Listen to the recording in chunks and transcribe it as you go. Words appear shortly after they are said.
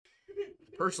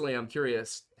personally, I'm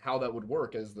curious how that would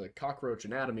work, as the cockroach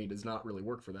anatomy does not really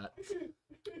work for that.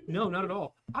 No, not at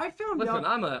all. Listen,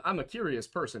 I'm a curious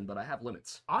person, but I have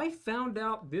limits. I found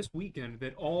out this weekend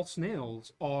that all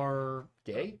snails are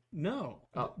Gay? No.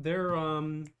 Oh. They're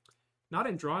not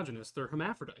androgynous, they're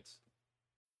hermaphrodites.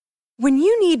 When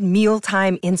you need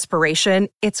mealtime inspiration,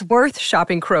 it's worth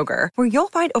shopping Kroger, where you'll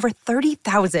find over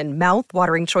 30,000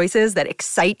 mouth-watering choices that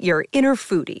excite your inner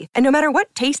foodie. And no matter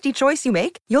what tasty choice you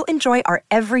make, you'll enjoy our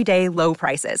everyday low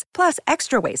prices, plus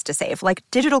extra ways to save, like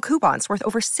digital coupons worth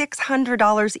over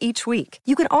 $600 each week.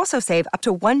 You can also save up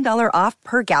to $1 off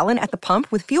per gallon at the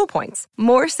pump with fuel points.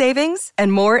 More savings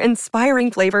and more inspiring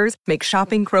flavors make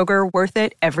shopping Kroger worth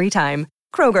it every time.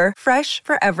 Kroger, fresh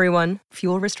for everyone.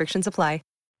 Fuel restrictions apply.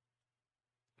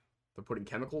 They're putting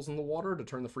chemicals in the water to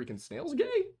turn the freaking snails gay?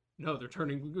 No, they're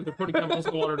putting chemicals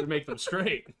in the water to make them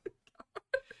straight.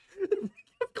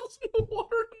 Chemicals in the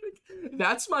water.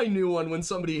 That's my new one when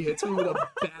somebody hits me with a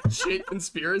batshit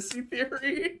conspiracy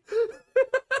theory.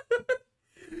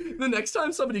 The next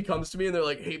time somebody comes to me and they're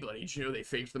like, hey buddy, did you know they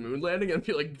faked the moon landing? And I'd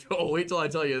be like, oh, wait till I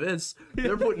tell you this.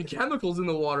 They're putting chemicals in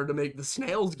the water to make the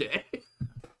snails gay.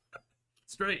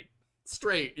 Straight,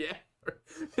 yeah.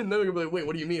 And then they're gonna be like, wait,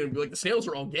 what do you mean? And be like, the snails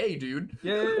are all gay, dude.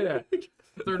 Yeah.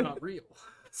 They're not real.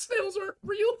 Snails aren't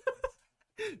real.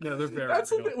 No, they're very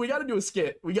That's real. the thing. We gotta do a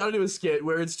skit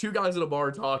where it's two guys at a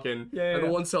bar talking, and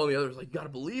the one's telling the other, like, you gotta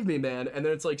believe me, man. And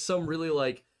then it's like some really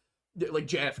like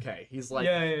JFK. He's like,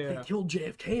 they killed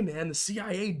JFK, man. The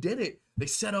CIA did it. They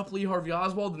set up Lee Harvey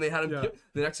Oswald, and they had him killed.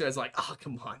 The next guy's like, oh,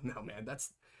 come on, no, man,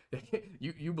 that's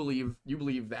you believe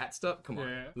that stuff? Come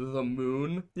on, the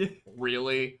moon,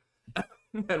 really?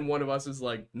 And one of us is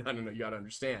like, no, you gotta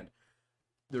understand.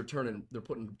 They're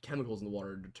putting chemicals in the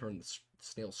water to turn the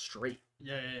snail straight.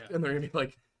 Yeah. And they're gonna be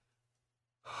like,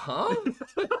 huh? And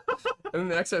then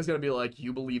the next guy's gonna be like,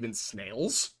 you believe in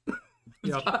snails?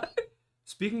 Yep.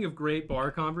 Speaking of great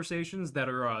bar conversations that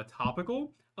are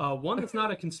topical, one that's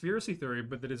not a conspiracy theory,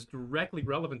 but that is directly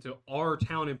relevant to our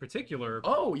town in particular.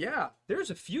 Oh, yeah. There's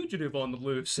a fugitive on the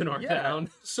loose in our town.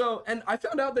 So, and I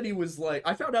found out that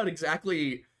I found out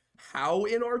exactly how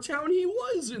in our town he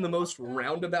was in the most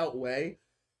roundabout way.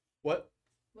 What?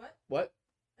 I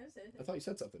didn't say anything. I thought you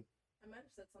said something. I might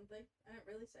have said something. I didn't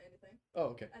really say anything. Oh,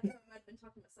 okay. I thought I might have been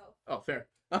talking to myself. Oh, fair.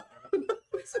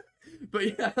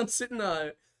 But yeah, I'm sitting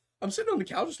on the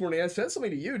couch this morning. I said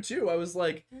something to you too. I was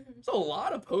like, there's a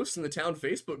lot of posts in the town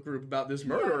Facebook group about this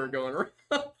murderer going around.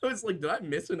 I was like, did I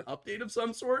miss an update of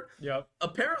some sort? Yep.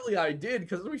 Apparently I did,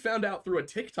 because we found out through a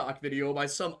TikTok video by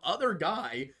some other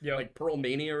guy, like Pearl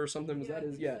Mania or something. Was that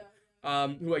his? Yeah.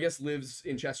 Who I guess lives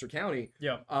in Chester County.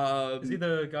 Yeah. Is he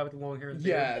the guy with the long hair?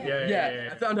 Yeah.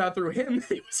 I found out through him that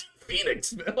he was in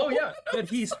Phoenixville. Oh yeah, that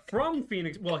he's from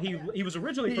Phoenix. Well, he was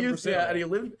originally from Brazil. Yeah, and he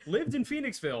lived in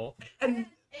Phoenixville. And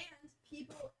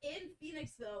people in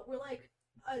Phoenixville were like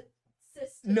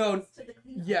assistants to the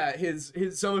cleanup. Yeah, his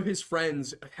some of his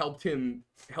friends helped him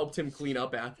clean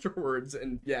up afterwards,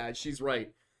 and yeah, she's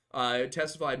right.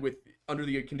 Testified under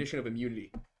the condition of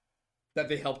immunity that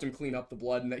they helped him clean up the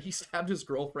blood, and that he stabbed his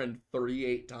girlfriend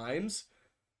 38 times.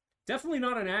 Definitely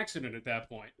not an accident at that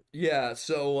point. Yeah,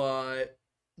 so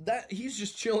that he's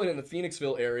just chilling in the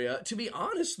Phoenixville area. To be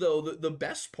honest, though, the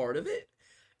best part of it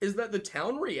is that the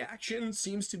town reaction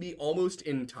seems to be almost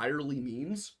entirely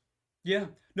memes. Yeah,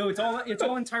 no, it's all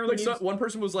entirely memes. So one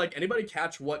person was like, "Anybody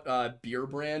catch what beer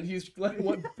brand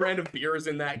what brand of beer is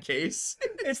in that case?"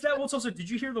 It's that. Well, it's also. Did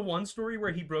you hear the one story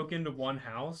where he broke into one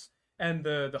house and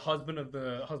the husband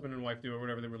and wife duo or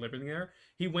whatever, they were living there?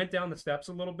 He went down the steps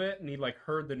a little bit and he like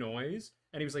heard the noise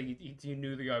and he was like, he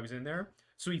knew the guy was in there,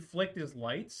 so he flicked his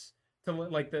lights to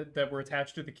like that were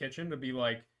attached to the kitchen to be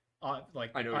like. I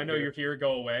know you're here,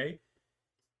 go away.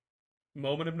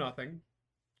 Moment of nothing.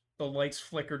 The lights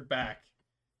flickered back.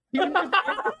 Oh my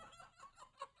god!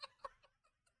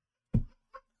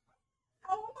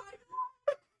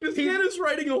 This man is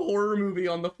writing a horror movie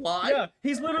on the fly. Yeah,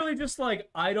 he's literally just like,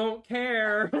 I don't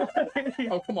care.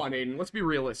 Oh, come on, Aiden. Let's be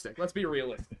realistic.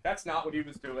 That's not what he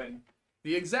was doing.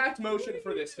 The exact motion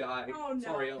for this guy. Oh no.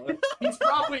 Sorry, Ella. He's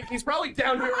probably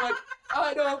down here like,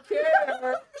 I don't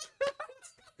care.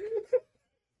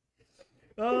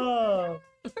 Oh,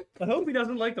 I hope he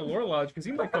doesn't like the Lore Lodge, because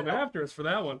he might come after us for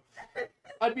that one.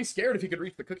 I'd be scared if he could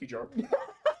reach the cookie jar.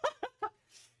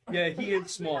 Yeah, he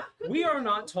is small. We are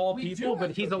not tall people,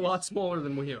 but he's a lot smaller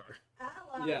than we are.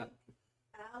 Ally. Yeah.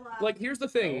 Ally. Like, here's the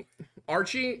thing.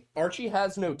 Archie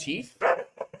has no teeth.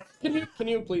 Can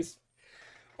you please?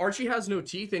 Archie has no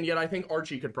teeth, and yet I think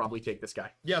Archie could probably take this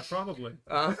guy. Yeah, probably.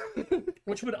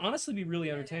 Which would honestly be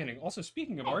really entertaining. Also,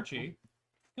 speaking of Archie,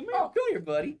 come here. Oh, come here,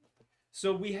 buddy.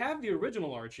 So we have the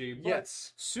original Archie, but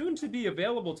Yes. soon to be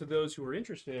available to those who are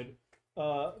interested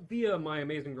via my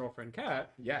amazing girlfriend,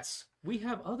 Kat. Yes. We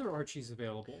have other Archies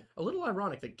available. A little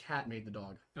ironic that Cat made the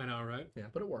dog. I know, right? Yeah,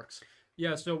 but it works.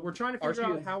 Yeah, so we're trying to figure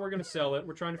out how we're going to sell it.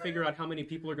 We're trying to figure out how many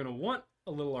people are going to want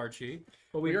a little Archie.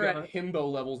 But we're at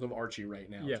himbo levels of Archie right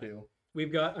now, too.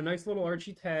 We've got a nice little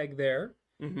Archie tag there.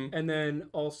 And then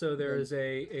also there's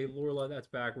a lore lodge that's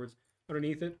backwards.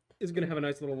 Underneath it is going to have a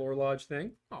nice little lore lodge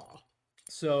thing. Aw.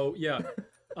 So, yeah.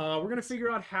 We're going to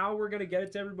figure out how we're going to get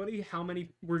it to everybody, how many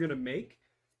we're going to make,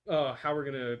 how we're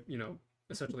going to, you know,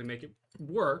 essentially make it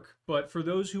work. But for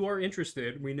those who are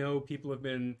interested, we know people have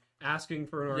been asking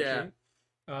for an Archie.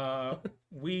 Yeah.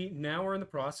 We now are in the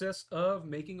process of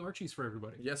making Archies for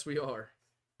everybody. Yes, we are.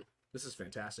 This is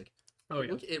fantastic. Oh,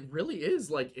 yeah. Look, it really is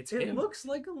like it's him. It looks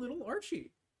like a little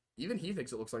Archie. Even he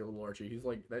thinks it looks like a little Archie. He's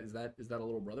like, is that a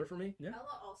little brother for me? Yeah.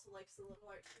 Ella also likes the little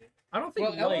Archie. I don't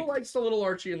think Ella likes the little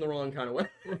Archie in the wrong kind of way.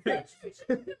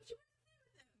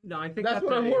 No, I think that's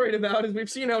what I'm worried about. Is we've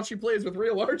seen how she plays with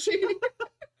real Archie.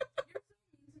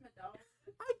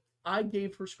 I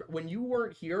gave her when you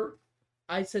weren't here.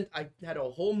 I had a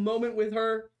whole moment with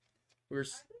her.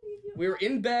 We were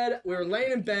in bed. We were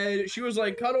laying in bed. She was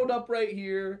like cuddled up right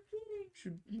here.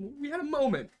 We had a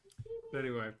moment.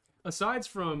 Anyway, aside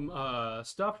from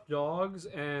stuffed dogs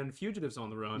and fugitives on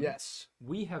the run, yes,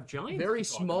 we have giants. Very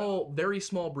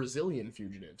small Brazilian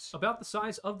fugitives. About the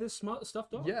size of this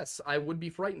stuffed dog. Yes, I would be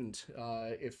frightened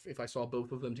if I saw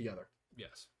both of them together.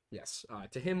 Yes. Yes.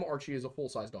 To him, Archie is a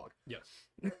full-size dog. Yes.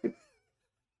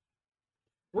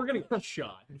 We're gonna get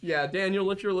shot. Yeah, Daniel,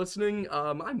 if you're listening,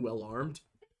 I'm well armed.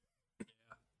 Yeah.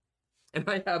 And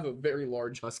I have a very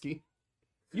large husky.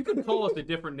 You could call us a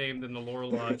different name than the Lore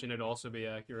Lodge, and it'd also be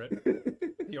accurate.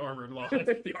 The Armored Lodge.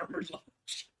 The Armored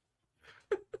Lodge.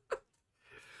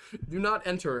 Do not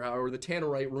enter, or the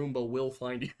Tannerite Roomba will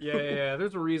find you. Yeah.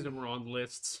 There's a reason we're on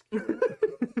lists.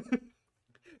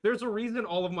 There's a reason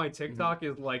all of my TikTok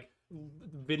is like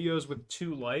videos with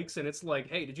 2 likes, and it's like,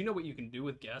 hey, did you know what you can do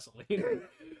with gasoline?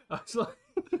 I was like,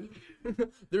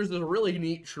 there's a really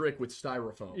neat trick with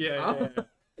styrofoam. Yeah.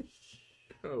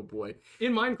 Oh boy.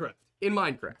 In Minecraft.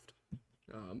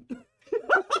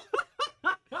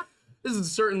 This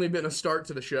has certainly been a start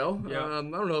to the show. Yeah. I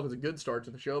don't know if it's a good start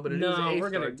to the show, but it is a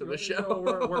start to the show.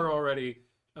 We're already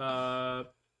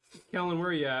Kellen, where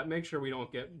are you at? Make sure we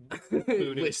don't get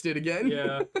booted. Listed again.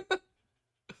 Yeah.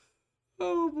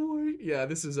 Oh boy. Yeah,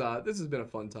 this has been a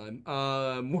fun time.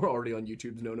 We're already on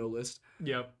YouTube's no list.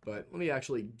 Yep. But let me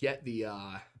actually get the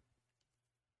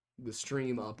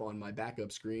stream up on my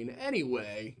backup screen.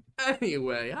 Anyway,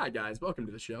 hi guys, welcome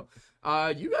to the show.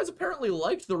 You guys apparently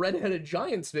liked the Red-Headed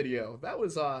Giants video. That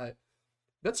was that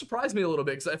surprised me a little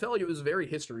bit because I felt like it was very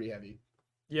history heavy.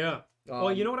 Yeah.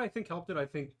 Well, you know what I think helped it? I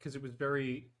think because it was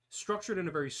very structured in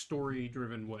a very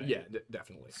story-driven way. Yeah,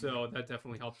 definitely. So that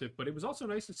definitely helped it. But it was also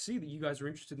nice to see that you guys are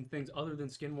interested in things other than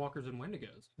skinwalkers and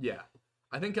wendigos. Yeah.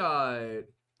 I think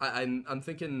I'm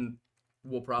thinking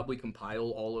we'll probably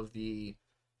compile all of the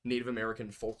Native American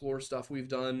folklore stuff we've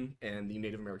done and the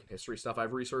Native American history stuff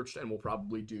I've researched, and we'll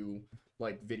probably do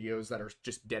like videos that are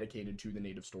just dedicated to the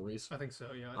native stories. I think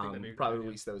so, yeah. I think that'd probably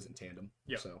release those in tandem.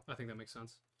 Yeah, so I think that makes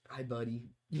sense. Hi, buddy.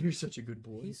 You're such a good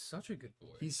boy. He's such a good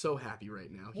boy. He's so happy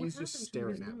right now. What He's just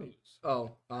staring at me.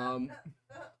 Nose? Oh,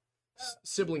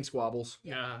 sibling squabbles.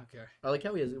 Yeah, okay. I like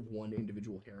how he has one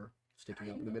individual hair sticking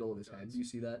up in the middle of his head. Do you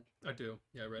see that? I do.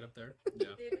 Yeah, right up there. Yeah.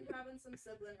 They've been having some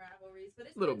sibling rivalries, but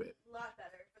it's a been a lot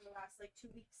better for the last like 2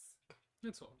 weeks.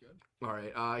 It's all good. All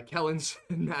right. Kellen's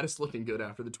Mattis looking good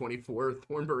after the 24th.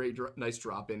 Thornbury, nice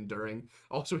drop in during.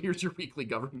 Also, here's your weekly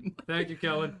government. Thank you,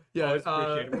 Kellen. Yeah, always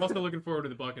appreciate it. We're also looking forward to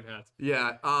the bucket hats.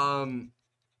 Yeah.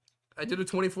 I did a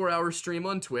 24-hour stream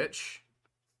on Twitch.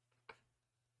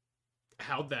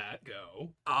 How'd that go?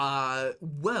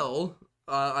 Well,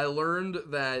 I learned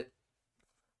that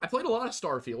I played a lot of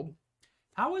Starfield.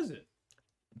 How is it?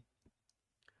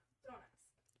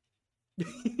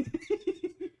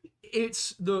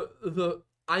 It's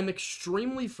I'm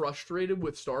extremely frustrated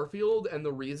with Starfield, and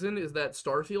the reason is that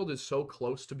Starfield is so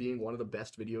close to being one of the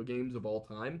best video games of all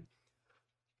time,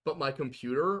 but my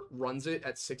computer runs it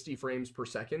at 60 frames per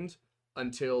second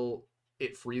until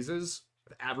it freezes,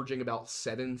 averaging about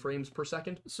 7 frames per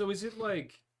second. So is it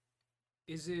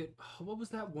what was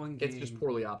that one game? It's just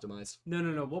poorly optimized.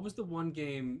 No. What was the one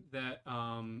game that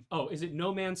is it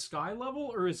No Man's Sky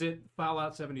level or is it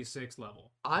Fallout 76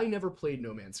 level? I never played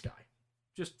No Man's Sky.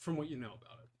 Just from what you know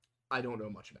about it. I don't know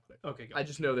much about it. Okay, good. I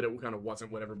just know that it kind of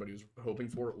wasn't what everybody was hoping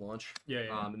for at launch.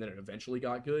 Yeah. And then it eventually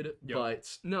got good. Yep.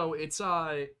 But no, it's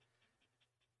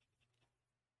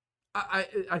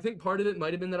I think part of it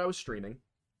might have been that I was streaming.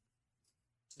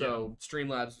 So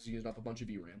Streamlabs was using up a bunch of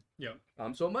VRAM. Yeah.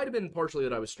 So it might have been partially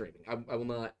that I was streaming. I will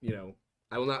not,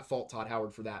 I will not fault Todd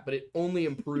Howard for that, but it only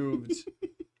improved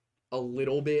a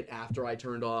little bit after I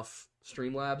turned off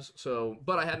Streamlabs. So,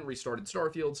 but I hadn't restarted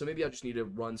Starfield, so maybe I just need to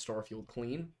run Starfield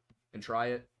clean and try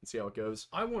it and see how it goes.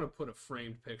 I want to put a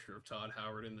framed picture of Todd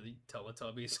Howard in the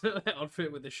Teletubbies outfit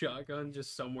with a shotgun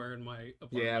just somewhere in my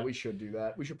apartment. Yeah, we should do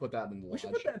that. We should put that in the lodge. We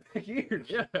should put that back here.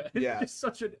 Yeah. It's just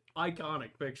such an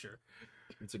iconic picture.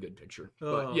 It's a good picture.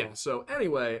 But yeah, so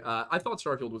anyway, I thought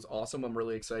Starfield was awesome. I'm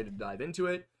really excited to dive into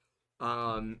it.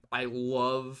 I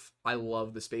love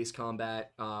the space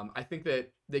combat. I think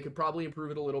that they could probably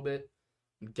improve it a little bit.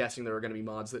 I'm guessing there are going to be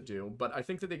mods that do, but I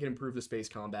think that they can improve the space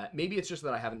combat. Maybe it's just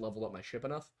that I haven't leveled up my ship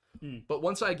enough. But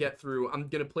once I get through, I'm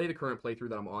going to play the current playthrough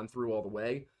that I'm on through all the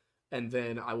way, and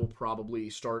then I will probably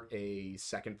start a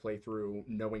second playthrough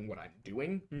knowing what I'm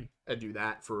doing and do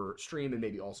that for stream, and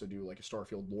maybe also do like a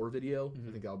Starfield lore video.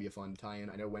 I think that'll be a fun tie-in.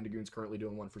 I know Wendigoon's currently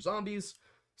doing one for zombies,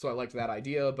 so I liked that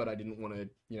idea, but I didn't want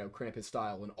to, cramp his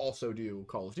style and also do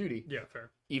Call of Duty. Yeah,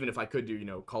 fair. Even if I could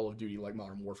do, Call of Duty like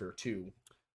Modern Warfare 2.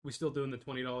 We still doing the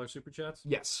 $20 super chats?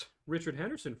 Yes. Richard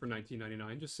Henderson for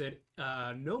 1999 just said,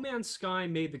 No Man's Sky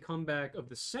made the comeback of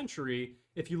the century.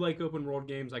 If you like open world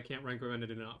games, I can't recommend it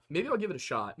enough. Maybe I'll give it a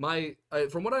shot.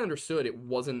 From what I understood, it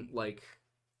wasn't like...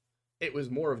 It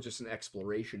was more of just an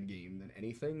exploration game than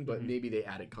anything, but maybe they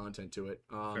added content to it.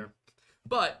 Fair.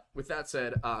 But with that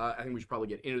said, I think we should probably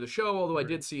get into the show, although I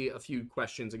did see a few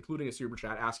questions, including a super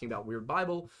chat asking about Weird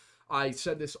Bible. I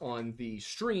said this on the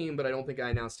stream, but I don't think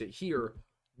I announced it here.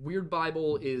 Weird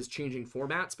Bible is changing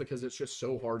formats because it's just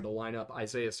so hard to line up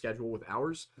Isaiah's schedule with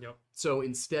ours. Yep. So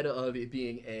instead of it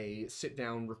being a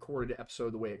sit-down recorded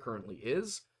episode the way it currently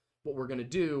is, what we're going to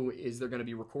do is they're going to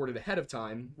be recorded ahead of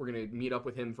time. We're going to meet up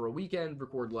with him for a weekend,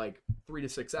 record like 3 to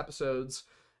 6 episodes,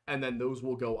 and then those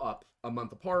will go up a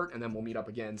month apart, and then we'll meet up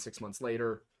again 6 months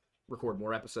later, record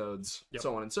more episodes,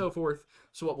 so on and so forth.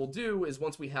 So what we'll do is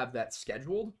once we have that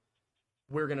scheduled,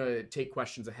 we're going to take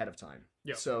questions ahead of time.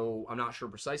 Yep. So I'm not sure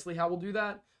precisely how we'll do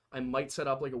that. I might set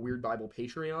up like a Weird Bible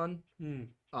Patreon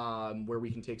where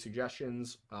we can take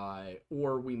suggestions,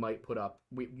 or we might put up,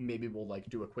 maybe we'll like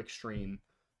do a quick stream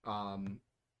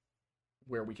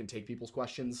where we can take people's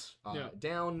questions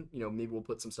down. Maybe we'll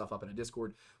put some stuff up in a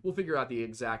Discord. We'll figure out the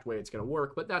exact way it's going to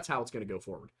work, but that's how it's going to go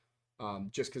forward.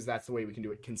 Just because that's the way we can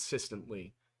do it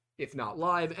consistently, if not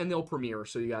live, and they'll premiere,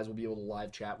 so you guys will be able to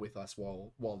live chat with us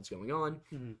while it's going on.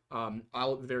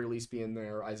 I'll at the very least be in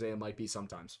there. Isaiah might be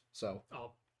sometimes, so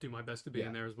I'll do my best to be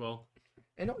in there as well.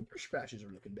 And your scratches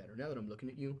are looking better now that I'm looking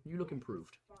at you. You look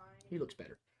improved. He looks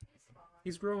better.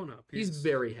 He's growing up. He's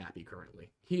very happy currently.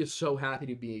 He is so happy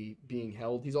to be being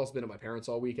held. He's also been at my parents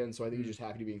all weekend, so I think he's just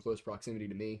happy to be in close proximity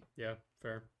to me. Yeah,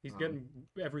 fair. He's getting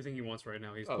everything he wants right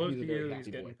now. He's close to you. He's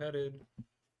getting petted.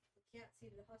 Can't see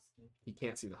the husky. He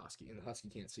can't see the husky, and the husky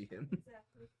can't see him.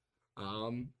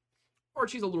 Exactly.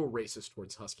 Archie's a little racist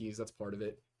towards huskies. That's part of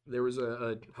it. There was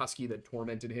a husky that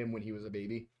tormented him when he was a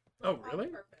baby. Oh, really?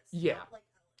 Yeah.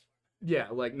 Yeah,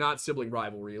 like not sibling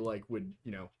rivalry. Like would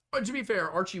But to be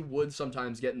fair, Archie would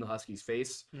sometimes get in the husky's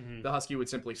face. The husky would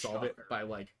simply solve it by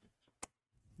like.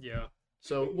 Yeah.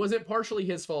 So was it partially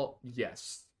his fault?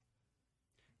 Yes.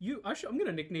 I'm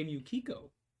gonna nickname you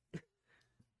Kiko.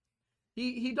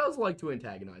 He does like to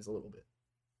antagonize a little bit.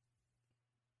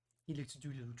 He likes to do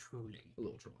a little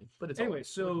trolling. But it's anyway.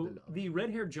 So the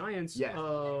red-haired giants. Yeah.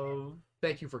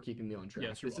 Thank you for keeping me on track.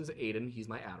 Yes, this is Aiden. He's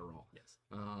my Adderall. Yes.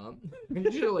 You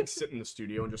need to like sit in the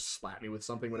studio and just slap me with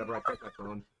something whenever I pick my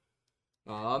phone.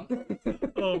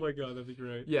 Oh my god, that'd be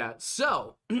great. Yeah.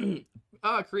 So,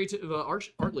 creative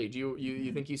Artley, do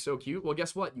you think he's so cute? Well,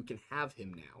 guess what? You can have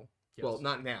him now. Yes. Well,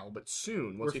 not now, but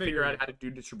soon. Once we figure out how to do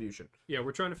distribution. Yeah,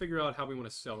 we're trying to figure out how we want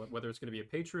to sell it. Whether it's going to be a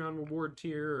Patreon reward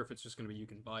tier, or if it's just going to be you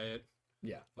can buy it.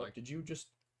 Yeah. Like, did you just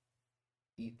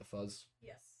eat the fuzz?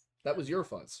 Yes. That was your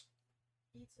fuzz.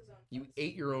 Eats his own fuzz. You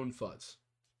ate your own fuzz.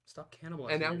 Stop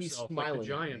cannibalizing. And now yourself, he's smiling. Like the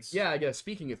giants. Yeah, I guess.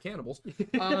 Speaking of cannibals,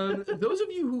 those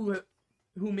of you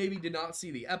who maybe did not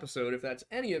see the episode, if that's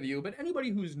any of you, but anybody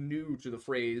who's new to the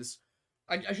phrase,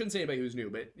 I shouldn't say anybody who's new,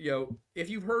 but if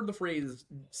you've heard the phrase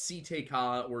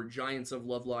CTK or Giants of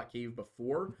Lovelock Cave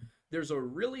before, there's a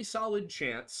really solid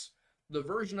chance the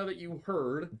version of it you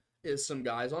heard is some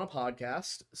guys on a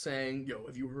podcast saying,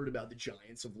 have you heard about the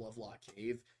Giants of Lovelock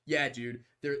Cave? Yeah, dude,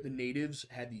 the natives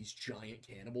had these giant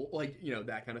cannibal,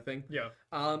 that kind of thing. Yeah.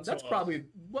 That's probably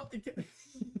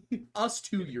us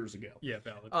 2 years ago. Yeah,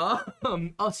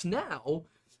 valid. Us now,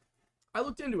 I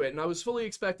looked into it and I was fully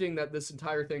expecting that this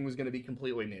entire thing was going to be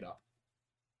completely made up.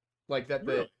 Like that.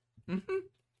 Really?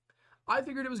 I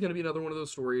figured it was going to be another one of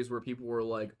those stories where people were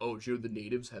like, oh, the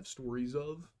natives have stories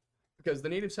of? Because the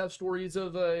natives have stories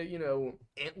of a,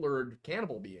 antlered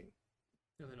cannibal being.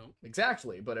 No, they don't.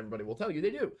 Exactly, but everybody will tell you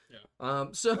they do. Yeah.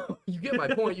 So you get my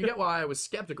point. You get why I was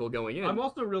skeptical going in. I'm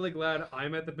also really glad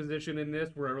I'm at the position in this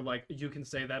where, like, you can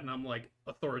say that and I'm, like,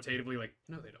 authoritatively like,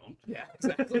 no, they don't. Yeah,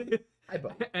 exactly.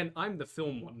 And I'm the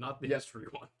film one, not the history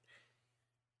one.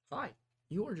 Hi.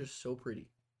 You are just so pretty.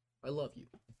 I love you.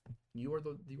 You are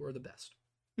the best.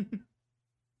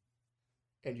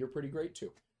 And you're pretty great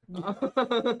too.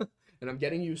 And I'm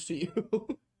getting used to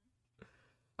you.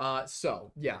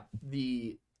 So yeah,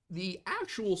 the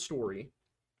actual story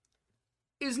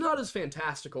is not as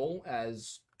fantastical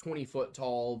as 20-foot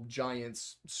tall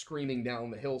giants screaming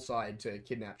down the hillside to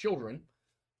kidnap children.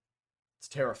 It's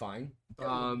terrifying.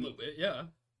 A little bit, yeah.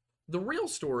 The real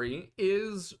story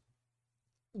is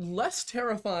less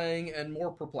terrifying and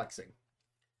more perplexing.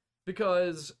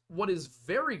 Because what is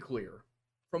very clear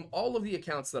from all of the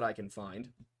accounts that I can find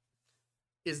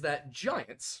is that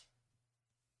giants,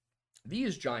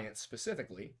 these giants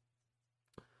specifically,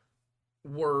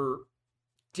 were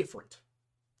different.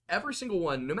 Every single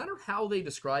one, no matter how they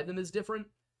describe them, is different.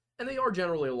 And they are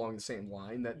generally along the same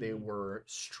line, that they were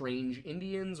strange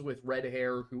Indians with red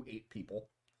hair who ate people.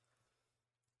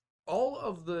 All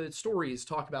of the stories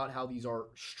talk about how these are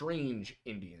strange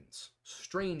Indians,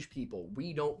 strange people.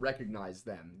 We don't recognize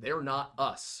them. They're not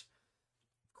us.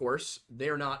 Of course,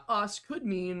 they're not us could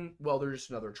mean, well, they're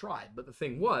just another tribe. But the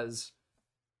thing was,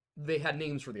 they had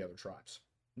names for the other tribes.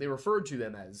 They referred to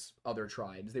them as other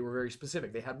tribes. They were very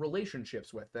specific. They had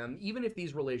relationships with them, even if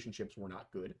these relationships were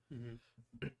not good.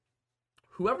 Mm-hmm.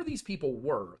 Whoever these people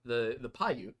were, the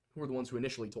Paiute, who were the ones who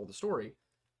initially told the story,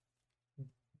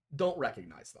 don't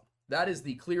recognize them. That is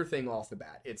the clear thing off the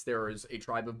bat. There is a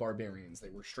tribe of barbarians. They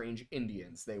were strange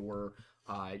Indians. They were,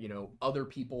 other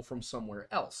people from somewhere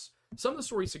else. Some of the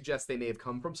stories suggest they may have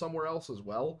come from somewhere else as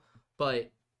well,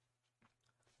 but,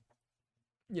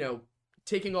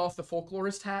 taking off the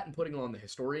folklorist hat and putting on the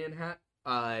historian hat,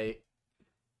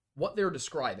 what they're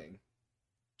describing,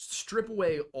 strip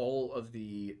away all of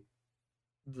the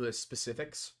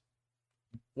specifics.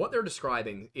 What they're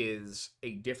describing is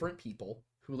a different people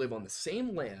who live on the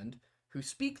same land, who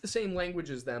speak the same language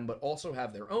as them, but also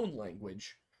have their own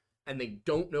language, and they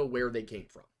don't know where they came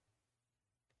from.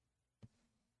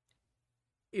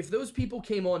 If those people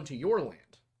came onto your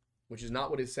land, which is not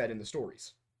what is said in the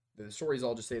stories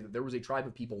all just say that there was a tribe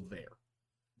of people there.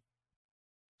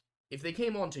 If they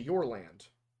came onto your land,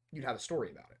 you'd have a story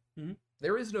about it. Mm-hmm.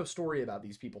 There is no story about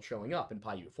these people showing up in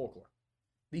Paiute folklore.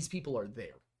 These people are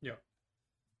there. Yeah.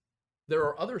 There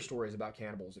are other stories about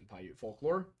cannibals in Paiute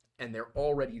folklore, and they're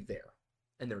already there,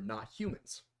 and they're not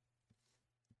humans.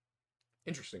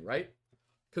 Interesting, right?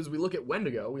 Because we look at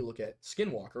Wendigo, we look at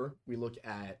Skinwalker, we look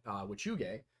at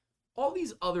Wachuge, all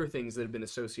these other things that have been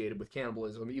associated with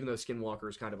cannibalism, even though Skinwalker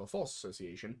is kind of a false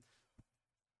association.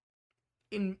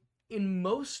 In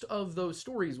most of those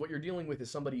stories, what you're dealing with is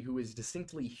somebody who is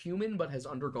distinctly human but has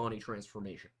undergone a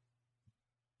transformation.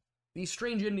 These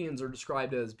strange Indians are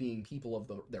described as being people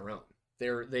of their own.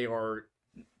 They are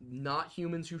not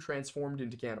humans who transformed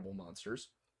into cannibal monsters.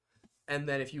 And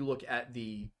then if you look at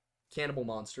the cannibal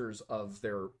monsters of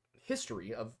their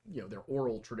history, of their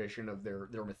oral tradition, of their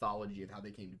mythology, of how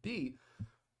they came to be,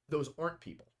 those aren't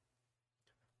people.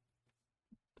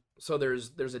 So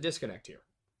there's a disconnect here.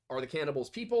 Are the cannibals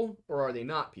people, or are they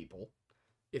not people?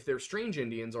 If they're strange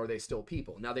Indians, are they still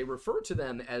people? Now, they refer to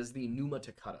them as the Numa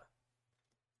Takutta.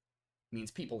 Means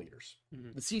people eaters. Mm-hmm.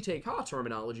 The Site Ka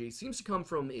terminology seems to come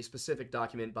from a specific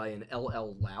document by an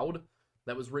L.L. Loud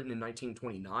that was written in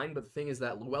 1929, but the thing is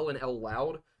that Llewellyn L.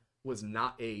 Loud was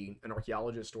not an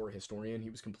archaeologist or a historian. He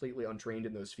was completely untrained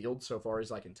in those fields, so far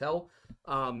as I can tell.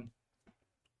 I'll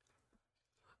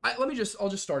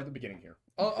just start at the beginning here.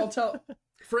 I'll tell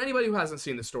for anybody who hasn't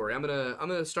seen the story. I'm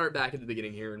gonna start back at the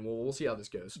beginning here, and we'll see how this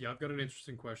goes. Yeah, I've got an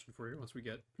interesting question for you once we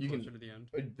get closer to the end.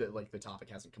 The topic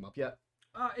hasn't come up yet.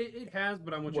 It has,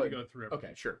 but I want you to go through it.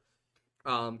 Okay, sure.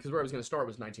 Because where I was going to start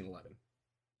was 1911.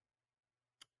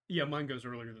 Yeah, mine goes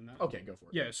earlier than that. Okay, go for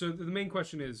it. Yeah, so the main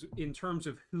question is, in terms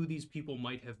of who these people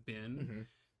might have been,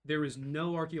 there is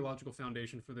no archaeological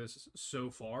foundation for this so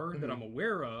far that I'm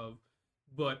aware of,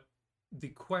 but the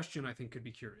question, I think, could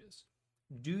be curious.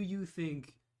 Do you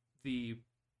think the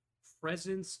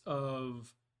presence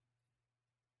of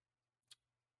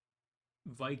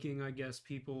Viking, I guess,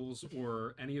 peoples,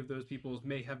 or any of those peoples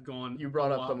may have gone. You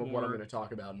brought up some of what I'm going to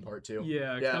talk about in part 2.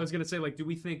 Yeah. I was going to say, do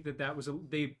we think that was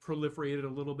they proliferated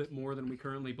a little bit more than we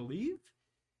currently believe?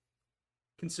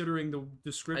 considering the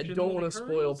description. I don't want to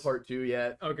spoil part 2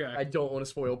 yet. Okay. I don't want to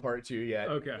spoil part 2 yet.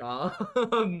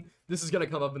 Okay. This is gonna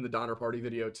come up in the Donner Party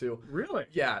video too. Really?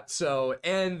 Yeah. So,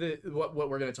 and what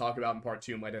we're gonna talk about in part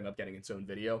 2 might end up getting its own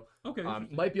video. Okay.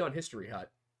 Might be on History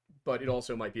Hut, but it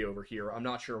also might be over here. I'm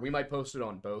not sure. We might post it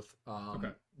on both. Okay.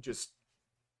 Just,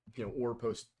 or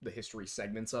post the history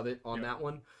segments of it on that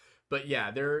one. But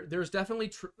yeah, there's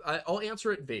definitely. I'll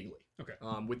answer it vaguely. Okay.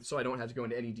 So I don't have to go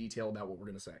into any detail about what we're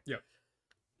gonna say. Yeah.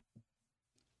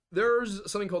 There's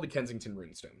something called the Kensington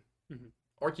Runestone. Mm-hmm.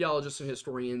 Archaeologists and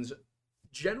historians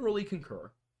generally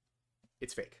concur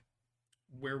it's fake.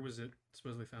 Where was it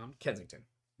supposedly found? Kensington.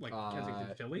 Like Kensington,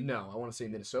 Philly? No, I want to say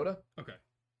Minnesota. Okay.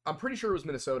 I'm pretty sure it was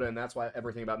Minnesota, and that's why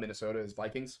everything about Minnesota is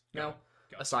Vikings now,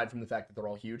 aside from the fact that they're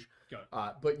all huge. Got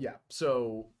it. But yeah,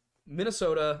 so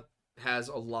Minnesota has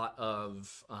a lot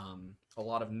of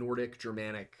Nordic,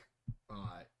 Germanic,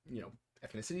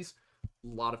 ethnicities. A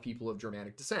lot of people of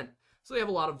Germanic descent. So they have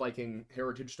a lot of Viking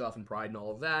heritage stuff and pride and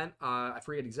all of that. I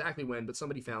forget exactly when, but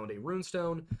somebody found a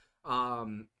runestone,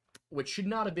 which should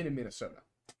not have been in Minnesota,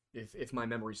 if my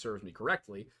memory serves me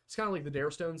correctly. It's kind of like the Dare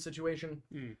Stone situation,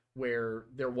 where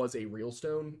there was a real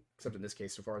stone, except in this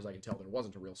case, so far as I can tell, there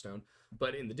wasn't a real stone.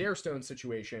 But in the Dare Stone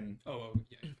situation,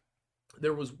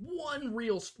 there was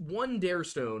one Dare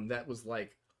Stone that was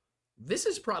like, this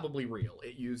is probably real.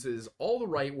 It uses all the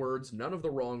right words, none of the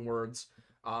wrong words.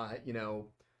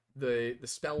 The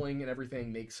spelling and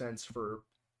everything makes sense for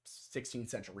 16th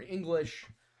century English,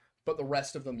 but the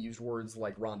rest of them use words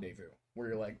like rendezvous, where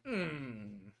you're like,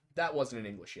 that wasn't in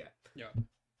English yet. Yeah.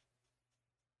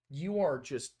 You are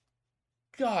just,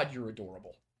 God, you're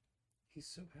adorable. He's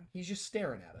so happy. He's just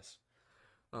staring at us.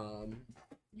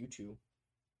 You too.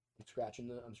 I'm scratching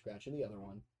the other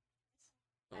one.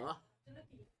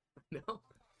 No.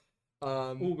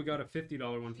 Oh, we got a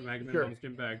 $50 one from Agamemnon's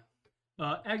Gym Bag.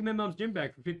 Agamemnon's Gym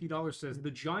Bag for $50 says, the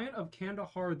giant of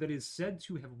Kandahar that is said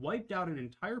to have wiped out an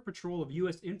entire patrol of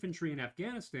U.S. infantry in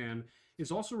Afghanistan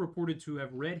is also reported to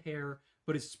have red hair,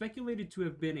 but is speculated to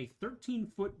have been a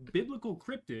 13-foot biblical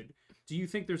cryptid. Do you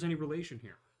think there's any relation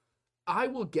here? I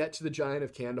will get to the giant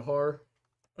of Kandahar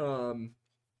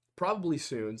probably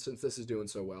soon, since this is doing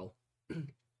so well.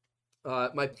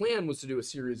 My plan was to do a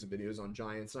series of videos on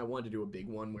giants, and I wanted to do a big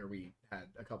one where we had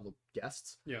a couple of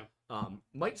guests. Yeah.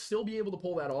 Might still be able to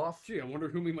pull that off. Gee, I wonder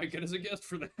who we might get as a guest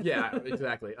for that. Yeah,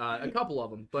 exactly. A couple of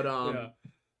them, but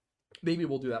maybe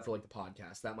we'll do that for like the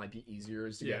podcast. That might be easier,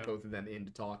 is to get both of them in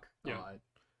to talk.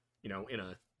 In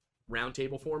a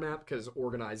roundtable format, because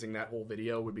organizing that whole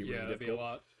video would be really difficult. That'd be a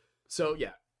lot. So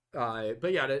yeah,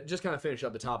 but yeah, to just kind of finish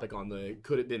up the topic on the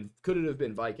could it have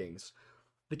been Vikings.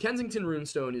 The Kensington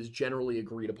Runestone is generally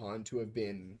agreed upon to have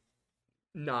been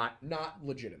not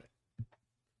legitimate.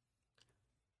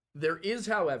 There is,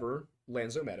 however,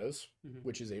 Lanzo Meadows,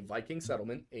 which is a Viking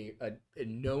settlement, a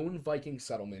known Viking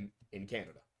settlement in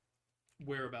Canada.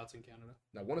 Whereabouts in Canada?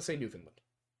 I want to say Newfoundland.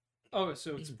 Oh,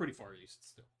 so it's pretty far east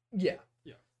still. Yeah.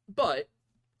 Yeah. But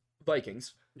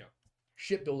Vikings. Yeah.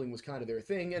 Shipbuilding was kind of their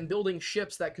thing, and building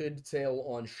ships that could sail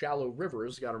on shallow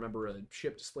rivers. You got to remember, a Viking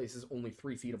ship displaces only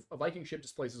 3 feet of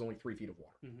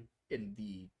water in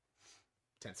the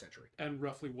 10th century. And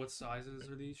roughly what sizes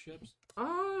are these ships?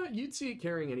 You'd see it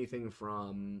carrying anything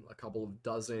from a couple of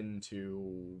dozen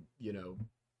to,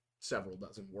 several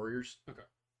dozen warriors. Okay.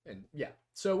 And yeah,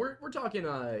 so we're talking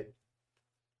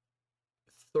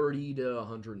 30 to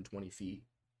 120 feet,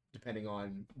 depending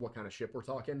on what kind of ship we're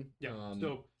talking. Yeah.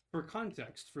 So for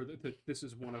context, this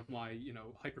is one of my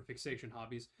hyperfixation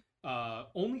hobbies.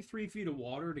 Only 3 feet of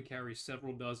water to carry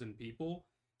several dozen people.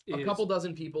 A couple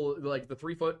dozen people, like the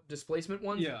 3-foot displacement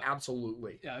ones. Yeah,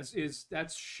 absolutely. Yeah,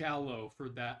 that's shallow for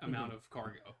that amount of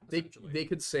cargo. They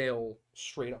could sail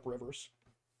straight up rivers.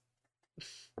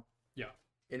 Yeah,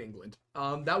 in England.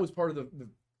 That was part of the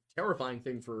terrifying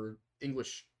thing for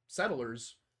English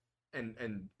settlers and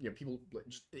people,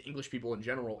 just English people in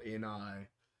general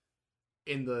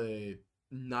in the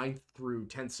 9th through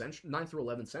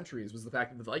 11th centuries, was the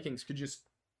fact that the Vikings could just,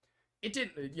 it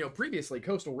didn't, previously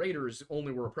coastal raiders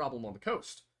only were a problem on the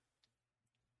coast.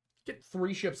 Get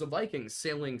 3 ships of Vikings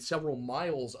sailing several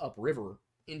miles upriver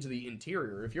into the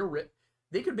interior.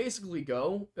 They could basically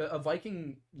go, a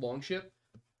Viking longship,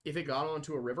 if it got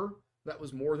onto a river that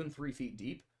was more than 3 feet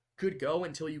deep, could go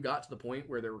until you got to the point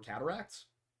where there were cataracts.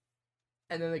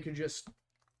 And then they could just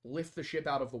lift the ship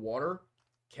out of the water,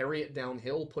 carry it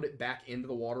downhill, put it back into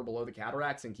the water below the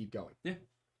cataracts, and keep going. Yeah.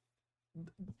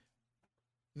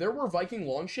 There were Viking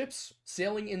longships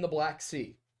sailing in the Black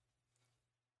Sea.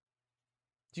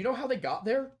 Do you know how they got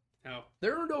there? How?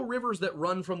 There are no rivers that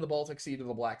run from the Baltic Sea to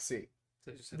the Black Sea.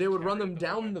 They would run them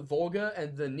down the Volga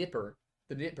and the Dnieper.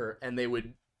 the Dnieper, and they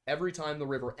would, every time the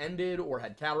river ended or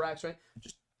had cataracts, right,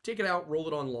 just take it out, roll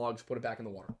it on logs, put it back in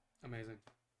the water. Amazing.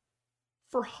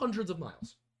 For hundreds of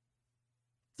miles.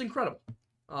 It's incredible.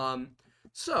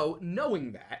 So,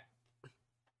 knowing that,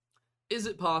 is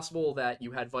it possible that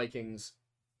you had Vikings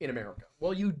in America?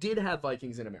 Well, you did have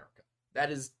Vikings in America.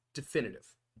 That is definitive.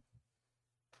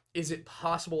 Is it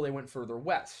possible they went further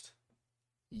west?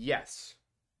 Yes.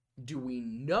 Do we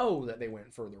know that they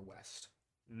went further west?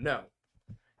 No.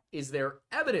 Is there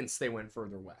evidence they went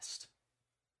further west?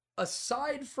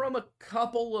 Aside from a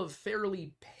couple of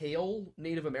fairly pale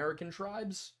Native American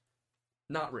tribes,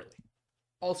 not really.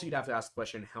 Also, you'd have to ask the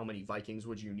question, how many Vikings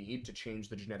would you need to change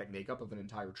the genetic makeup of an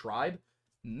entire tribe?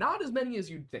 Not as many as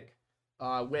you'd think.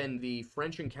 When the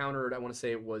French encountered, I want to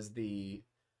say it was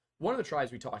one of the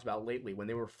tribes we talked about lately, when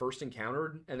they were first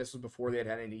encountered, and this was before they had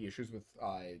had any issues with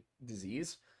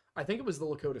disease, I think it was the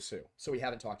Lakota Sioux, so we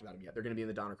haven't talked about them yet. They're going to be in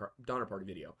the Donner Party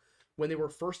video. When they were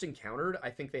first encountered, I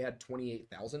think they had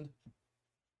 28,000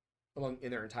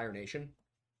 in their entire nation.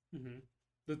 Mm-hmm.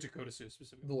 The Dakota Sioux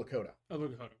specifically. The Lakota. Oh,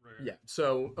 Lakota, right. Yeah.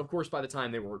 So, of course, by the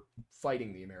time they were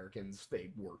fighting the Americans,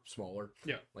 they were smaller.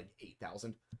 Yeah. Like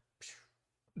 8,000.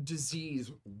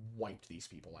 Disease wiped these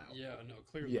people out. Yeah, no,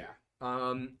 clearly. Yeah.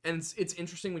 And it's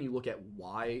interesting when you look at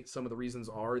why some of the reasons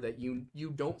are that you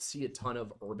don't see a ton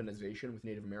of urbanization with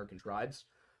Native American tribes.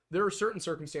 There are certain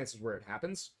circumstances where it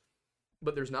happens,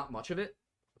 but there's not much of it.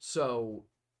 So,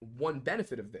 one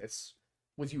benefit of this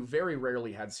was you very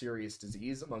rarely had serious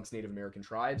disease amongst Native American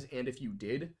tribes, and if you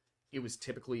did, it was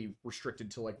typically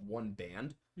restricted to like one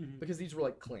band, because these were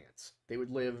like clans. They would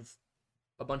live,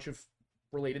 a bunch of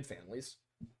related families,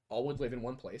 all would live in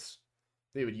one place.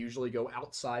 They would usually go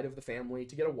outside of the family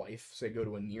to get a wife, so they'd go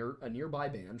to a nearby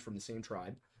band from the same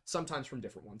tribe, sometimes from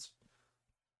different ones.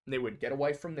 And they would get a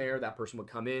wife from there, that person would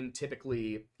come in.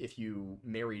 Typically, if you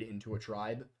married into a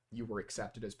tribe, you were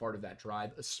accepted as part of that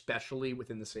tribe, especially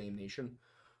within the same nation.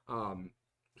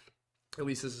 At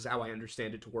least this is how I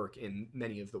understand it to work in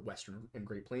many of the Western and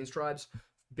Great Plains tribes,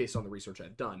 based on the research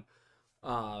I've done.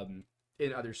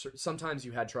 Sometimes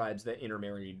you had tribes that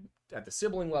intermarried at the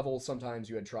sibling level. Sometimes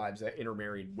you had tribes that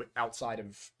intermarried outside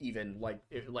of even like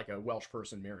a Welsh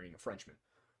person marrying a Frenchman.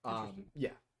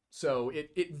 Yeah. So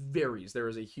it varies. There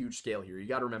is a huge scale here. You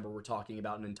got to remember, we're talking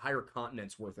about an entire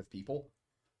continent's worth of people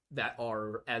that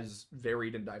are as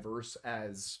varied and diverse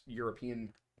as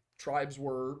European tribes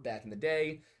were back in the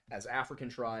day, as African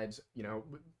tribes. You know,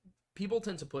 people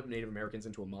tend to put Native Americans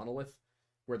into a monolith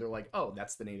where they're like, oh,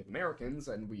 that's the Native Americans,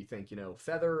 and we think, you know,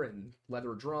 feather and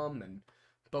leather drum and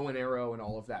bow and arrow and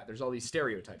all of that. There's all these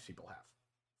stereotypes people have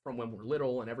from when we're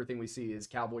little, and everything we see is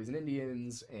cowboys and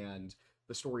Indians and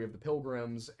the story of the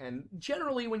Pilgrims. And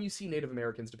generally, when you see Native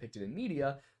Americans depicted in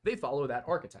media, they follow that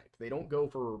archetype. They don't go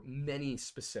for many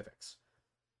specifics.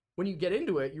 When you get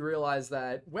into it, you realize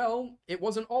that, well, it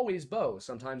wasn't always bow.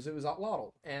 Sometimes it was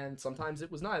atlatl, and sometimes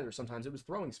it was neither. Sometimes it was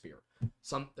throwing spear.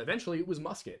 Eventually it was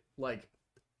musket. Like,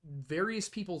 various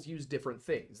peoples used different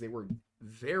things. They were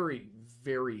very,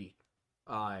 very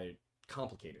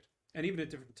complicated. And even at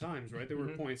different times, right? There were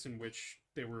points in which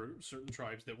there were certain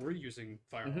tribes that were using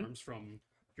firearms from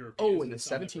Europeans. Oh, in the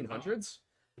 1700s?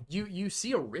 You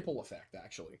see a ripple effect,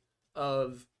 actually,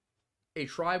 of a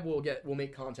tribe will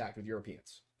make contact with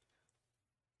Europeans.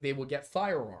 They will get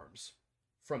firearms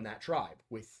from that tribe.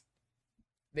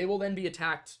 They will then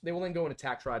go and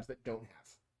attack tribes that don't have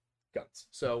guns.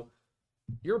 So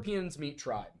Europeans meet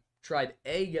tribe. Tribe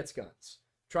A gets guns.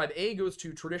 Tribe A goes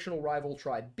to traditional rival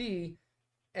Tribe B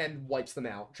and wipes them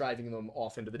out, driving them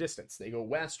off into the distance. They go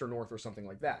west or north or something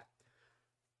like that.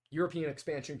 European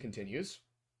expansion continues.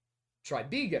 Tribe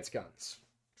B gets guns.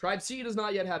 Tribe C does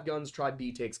not yet have guns. Tribe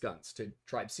B takes guns.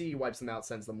 Tribe C wipes them out,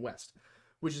 sends them west.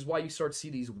 Which is why you start to see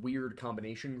these weird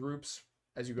combination groups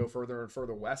as you go further and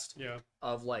further west. Yeah.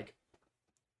 Of, like,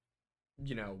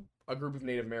 you know, a group of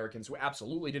Native Americans who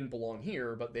absolutely didn't belong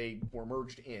here, but they were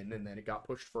merged in, and then it got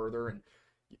pushed further, and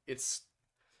it's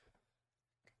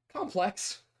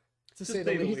complex, to say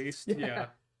the least. Yeah.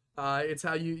 It's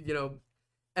how you know,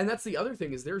 and that's the other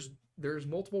thing, is there's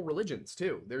multiple religions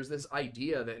too. There's this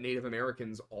idea that Native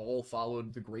Americans all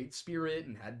followed the Great Spirit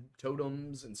and had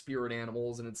totems and spirit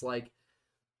animals, and it's like,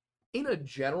 in a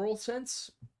general sense,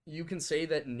 you can say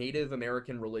that Native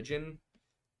American religion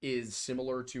is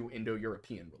similar to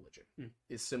Indo-European religion,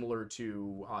 is similar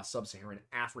to Sub-Saharan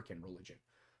African religion.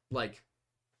 Like,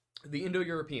 the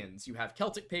Indo-Europeans, you have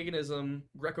Celtic paganism,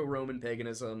 Greco-Roman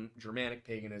paganism, Germanic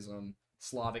paganism,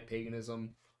 Slavic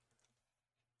paganism.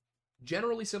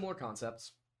 Generally similar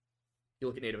concepts. You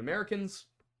look at Native Americans,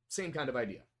 same kind of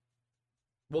idea.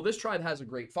 Well, this tribe has a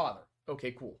great father.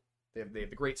 Okay, cool. They have the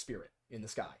Great Spirit. in the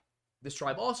sky. This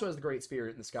tribe also has the Great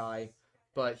Spirit in the sky,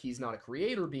 but he's not a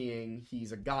creator being,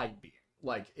 he's a guide being.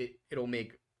 Like, it'll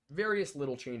make various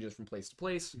little changes from place to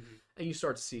place, and you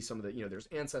start to see some of the, there's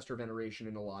ancestor veneration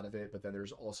in a lot of it, but then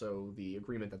there's also the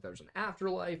agreement that there's an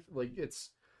afterlife. Like,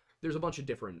 there's a bunch of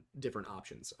different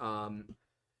options.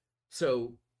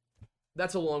 So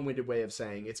that's a long-winded way of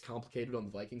saying it's complicated on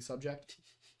the Viking subject.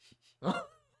 Yeah,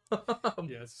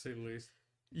 to say the least.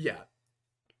 Yeah.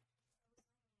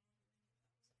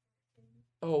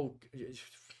 Oh,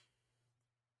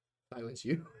 silence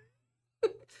you.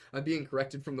 I'm being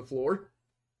corrected from the floor.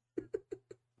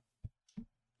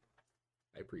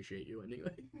 I appreciate you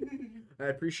anyway. I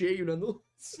appreciate you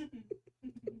nonetheless.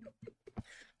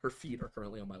 Her feet are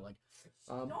currently on my leg.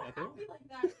 Don't have me like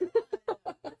that.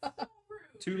 That's so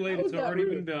rude. Too late. It's already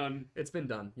been done. It's been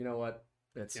done. You know what?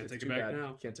 Can't it's take too it back bad.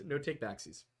 now. No take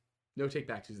backsies. No take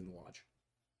backsies in the lodge.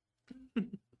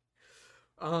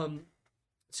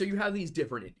 So you have these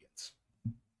different Indians.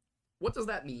 What does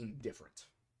that mean, different?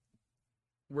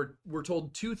 We're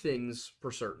told two things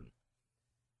for certain.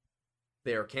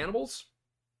 They are cannibals,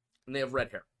 and they have red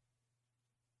hair.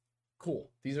 Cool.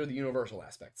 These are the universal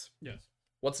aspects. Yes.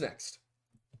 What's next?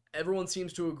 Everyone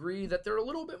seems to agree that they're a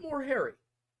little bit more hairy.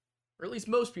 Or at least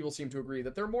most people seem to agree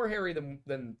that they're more hairy than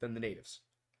the natives.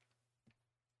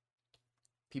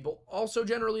 People also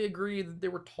generally agree that they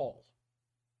were tall.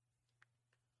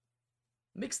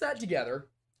 Mix that together,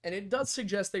 and it does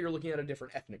suggest that you're looking at a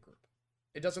different ethnic group.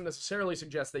 It doesn't necessarily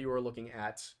suggest that you are looking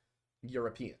at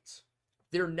Europeans.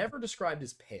 They're never described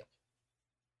as pale.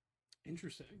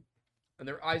 Interesting. And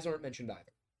their eyes aren't mentioned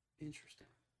either. Interesting.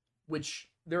 Which,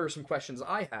 there are some questions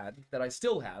I had, that I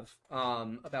still have,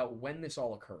 about when this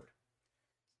all occurred.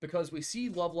 Because we see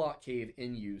Lovelock Cave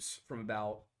in use from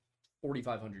about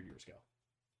 4,500 years ago.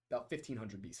 About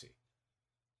 1500 BC.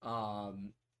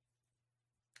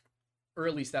 Or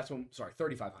at least that's when,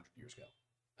 3,500 years ago.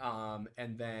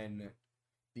 And then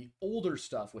the older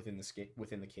stuff within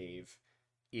the cave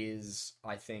is,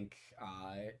 I think,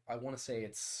 I want to say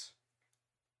it's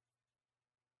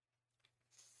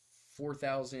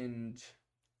 4,000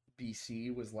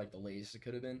 BC was like the latest it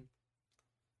could have been.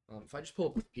 If I just pull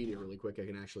up Wikipedia really quick, I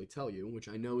can actually tell you, which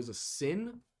I know is a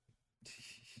sin,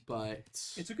 but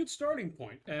it's a good starting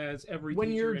point, as every when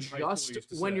teacher you're in high school used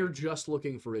to when say. you're just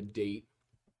looking for a date,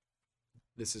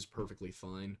 this is perfectly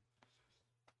fine.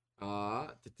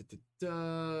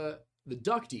 The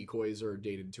duck decoys are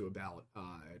dated to about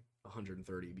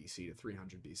 130 BC to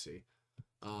 300 BC.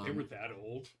 They were that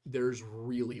old? There's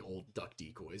really old duck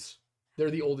decoys.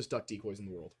 They're the oldest duck decoys in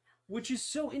the world. Which is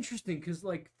so interesting, because,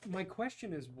 like, my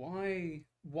question is, why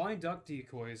duck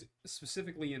decoys,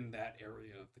 specifically in that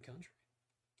area of the country?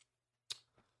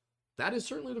 That is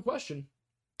certainly the question.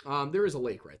 There is a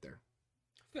lake right there.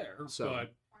 Fair,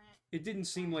 but it didn't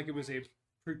seem like it was a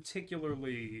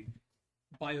particularly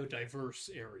biodiverse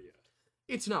area.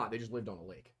 It's not. They just lived on a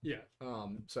lake. Yeah.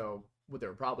 So what they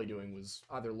were probably doing was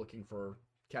either looking for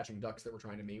catching ducks that were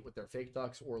trying to mate with their fake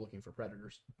ducks or looking for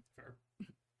predators. Fair.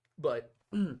 But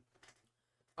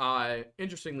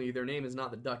interestingly, their name is not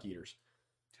the Duck Eaters.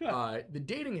 The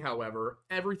dating, however,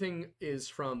 everything is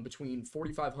from between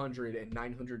 4,500 and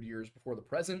 900 years before the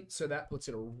present. So that puts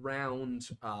it around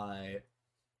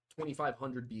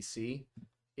 2,500 BC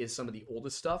is some of the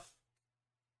oldest stuff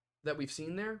that we've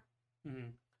seen there.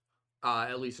 Mm-hmm.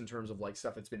 At least in terms of like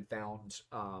stuff that's been found.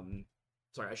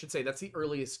 I should say that's the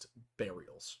earliest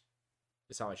burials,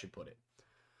 is how I should put it.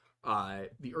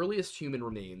 The earliest human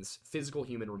remains, physical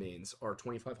human remains, are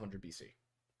 2,500 BC-ish.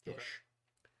 Okay.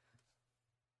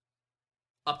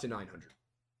 Up to 900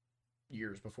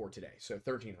 years before today, so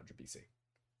 1,300 BC.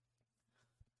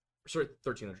 Sorry,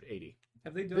 1,380.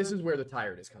 Have they done? This is where the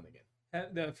tired is coming in.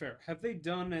 Fair. Have they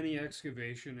done any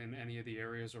excavation in any of the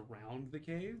areas around the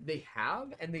cave? They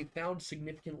have, and they found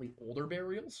significantly older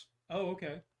burials. Oh,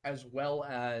 okay. As well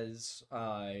as,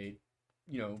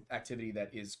 activity that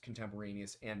is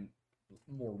contemporaneous and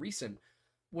more recent.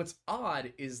 What's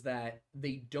odd is that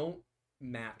they don't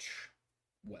match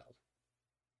well.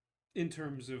 In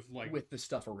terms of, like... with the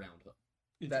stuff around them.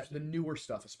 That the newer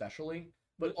stuff especially,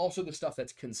 but also the stuff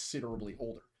that's considerably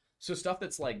older. So stuff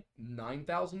that's like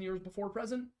 9,000 years before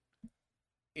present,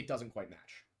 it doesn't quite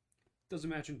match. Doesn't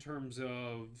match in terms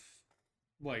of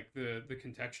like the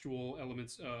contextual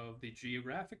elements of the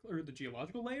geographic or the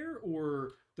geological layer,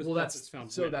 or the stuff that's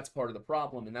found. So that's part of the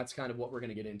problem, and that's kind of what we're going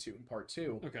to get into in part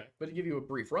 2. Okay. But to give you a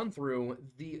brief run through,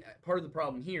 the part of the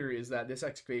problem here is that this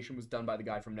excavation was done by the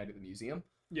guy from Night at the Museum.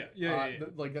 Yeah.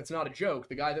 Like, that's not a joke.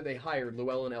 The guy that they hired,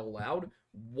 Llewellyn L. Loud,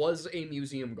 was a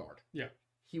museum guard. Yeah.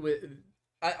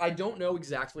 I don't know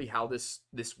exactly how this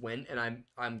went, and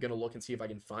I'm gonna look and see if I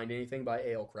can find anything by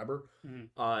A.L. Kreber,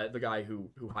 the guy who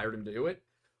hired him to do it.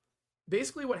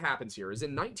 Basically, what happens here is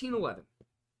in 1911,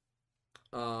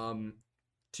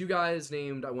 two guys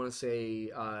named, I want to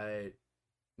say,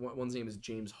 one's name is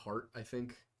James Hart, I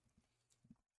think.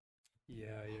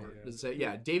 Hart. Does it say?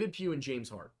 Yeah, David Pugh and James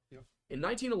Hart. Yep. In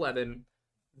 1911,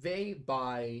 they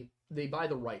buy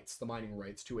the rights, the mining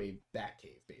rights to a bat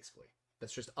cave, basically.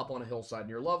 That's just up on a hillside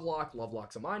near Lovelock.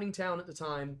 Lovelock's a mining town at the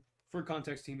time. For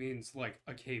context, he means like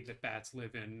a cave that bats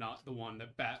live in, not the one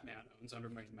that Batman owns under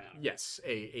Manor. Yes,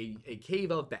 a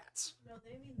cave of bats. No,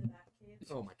 they mean the bat cave.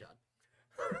 Oh my god.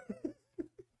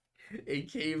 A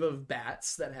cave of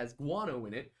bats that has guano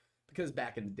in it, because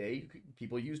back in the day,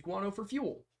 people used guano for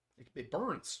fuel. It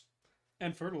burns.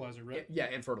 And fertilizer, right? Yeah,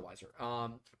 and fertilizer. I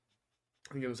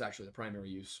think it was actually the primary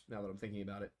use, now that I'm thinking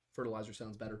about it. Fertilizer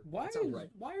sounds better. Why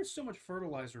is so much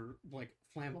fertilizer like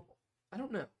flammable? I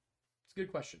don't know. It's a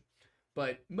good question.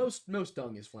 But most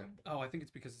dung is flammable. Oh, I think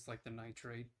it's because it's like the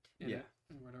nitrate in Yeah. it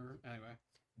or whatever. Anyway.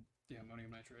 Yeah,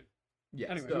 ammonium nitrate.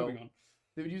 Yeah. Anyway, so moving on.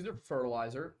 they would use their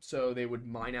fertilizer, so they would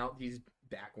mine out these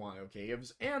bat guano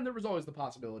caves, and there was always the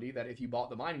possibility that if you bought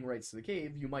the mining rights to the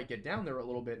cave, you might get down there a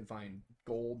little bit and find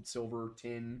gold, silver,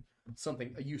 tin,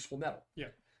 something, a useful metal. Yeah.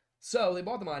 So they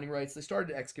bought the mining rights, they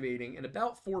started excavating, and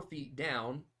about 4 feet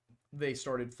down, they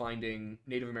started finding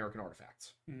Native American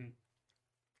artifacts. Mm-hmm.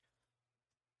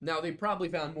 Now, they probably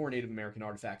found more Native American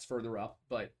artifacts further up,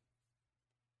 but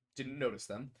didn't notice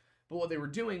them. But what they were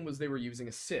doing was they were using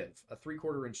a sieve, a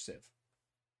 3/4 inch sieve.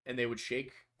 And they would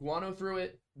shake guano through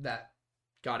it. That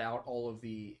got out all of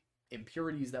the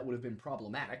impurities that would have been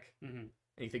problematic. Mm-hmm.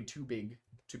 Anything too big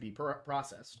to be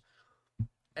processed.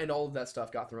 And all of that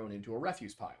stuff got thrown into a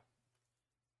refuse pile.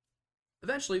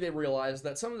 Eventually, they realized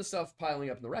that some of the stuff piling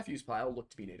up in the refuse pile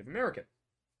looked to be Native American.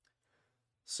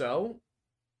 So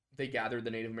they gathered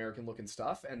the Native American looking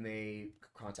stuff and they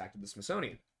contacted the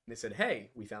Smithsonian. They said,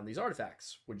 hey, we found these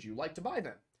artifacts. Would you like to buy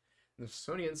them? And the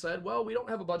Smithsonian said, well, we don't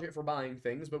have a budget for buying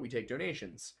things, but we take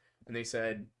donations. And they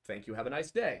said, thank you, have a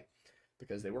nice day.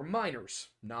 Because they were miners,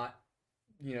 not,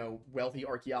 wealthy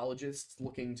archaeologists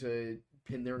looking to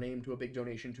pin their name to a big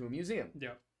donation to a museum.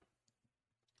 Yeah.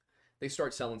 They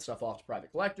start selling stuff off to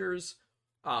private collectors.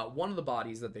 One of the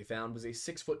bodies that they found was a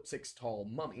 6'6" tall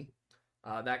mummy.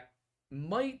 That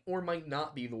might or might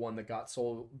not be the one that got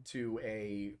sold to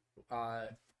a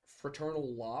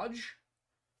fraternal lodge,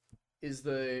 is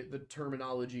the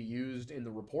terminology used in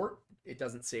the report. It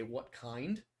doesn't say what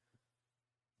kind.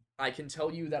 I can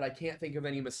tell you that I can't think of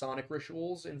any Masonic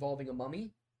rituals involving a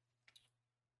mummy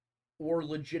or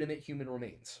legitimate human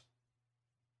remains.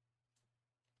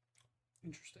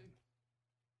 Interesting.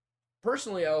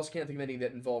 Personally, I also can't think of any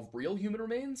that involve real human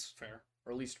remains. Fair.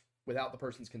 Or at least without the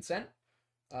person's consent.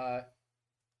 I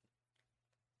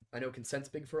know consent's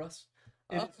big for us.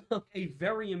 It's a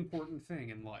very important thing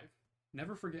in life.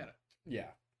 Never forget it. Yeah.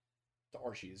 The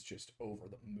Archie is just over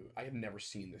the moon. I have never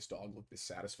seen this dog look this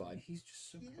satisfied. He's just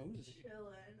so cozy.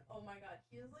 Chilling. Oh my god,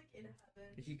 he is like in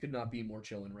heaven. He could not be more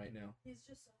chilling right now. He's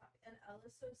just so happy. And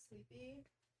Ella's so sleepy.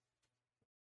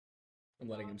 I'm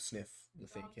letting him sniff the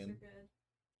fake Dogs him. are good.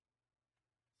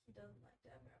 He doesn't like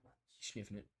that very much. He's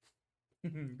sniffing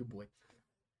it. Good boy.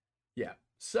 Yeah.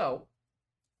 So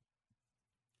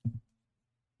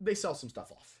they sell some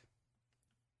stuff off.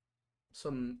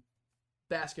 Some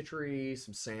basketry,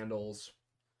 some sandals.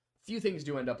 A few things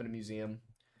do end up in a museum.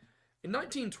 In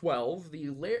 1912,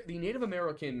 the Native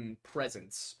American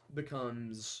presence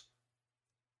becomes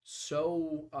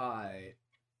so... I'm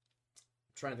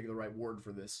trying to think of the right word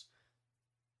for this.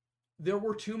 There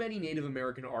were too many Native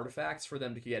American artifacts for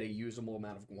them to get a usable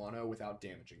amount of guano without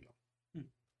damaging them.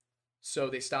 So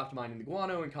they stopped mining the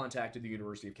guano and contacted the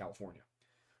University of California.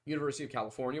 University of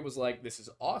California was like, this is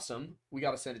awesome. We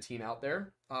got to send a team out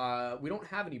there. We don't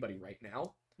have anybody right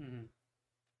now. Mm-hmm.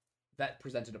 That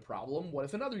presented a problem. What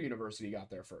if another university got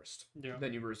there first? Yeah.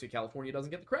 Then University of California doesn't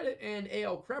get the credit, and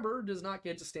A.L. Kreber does not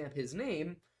get to stamp his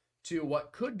name to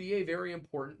what could be a very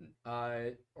important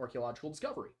archaeological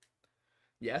discovery.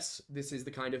 Yes, this is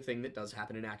the kind of thing that does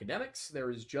happen in academics.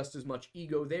 There is just as much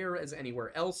ego there as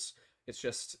anywhere else. It's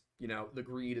just, the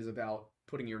greed is about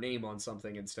putting your name on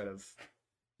something instead of,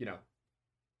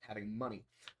 having money.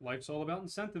 Life's all about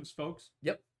incentives, folks.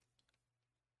 Yep.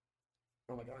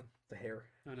 Oh my god, the hair.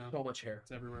 I know. So much hair.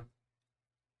 It's everywhere.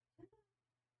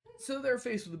 So they're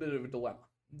faced with a bit of a dilemma.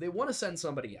 They want to send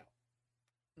somebody out.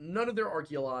 None of their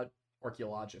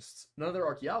archaeologists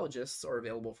are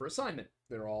available for assignment.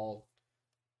 They're all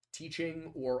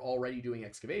teaching or already doing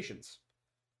excavations.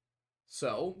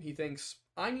 So he thinks,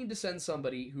 I need to send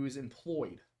somebody who is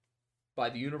employed by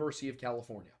the University of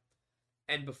California.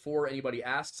 And before anybody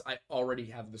asks, I already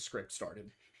have the script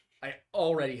started.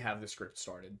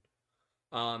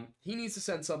 He needs to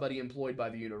send somebody employed by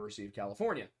the University of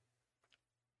California.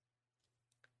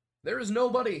 There is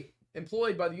nobody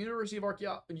employed by the University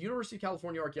of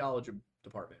California Archaeology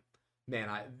Department. Man,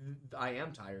 I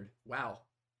am tired. Wow.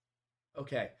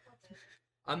 Okay.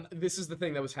 This is the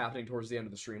thing that was happening towards the end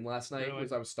of the stream last night,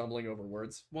 was I was stumbling over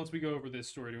words. Once we go over this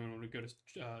story, do you want to go to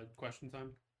question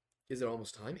time? Is it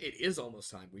almost time? It is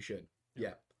almost time. We should.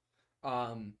 Yeah.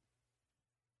 I'm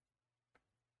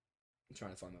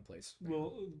trying to find my place.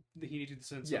 Well, he needed to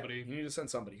send somebody. Yeah, he needed to send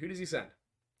somebody. Who does he send?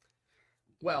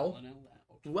 Well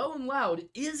and Loud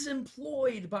is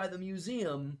employed by the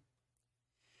museum.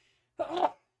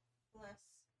 Bless.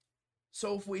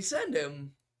 So if we send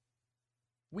him,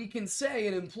 we can say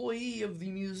an employee of the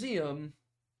museum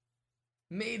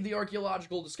made the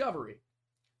archaeological discovery.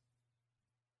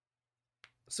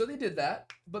 So they did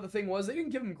that, but the thing was, they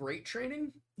didn't give him great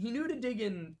training. He knew to dig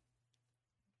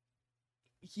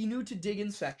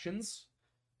in sections,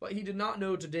 but he did not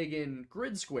know to dig in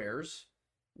grid squares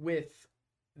with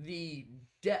the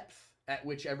depth at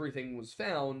which everything was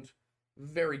found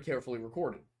very carefully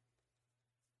recorded.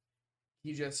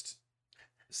 He just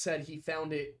said he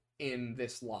found it in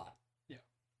this lot. Yeah.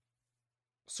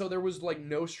 So there was like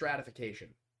no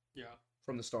stratification. Yeah.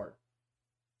 From the start.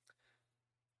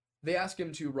 They asked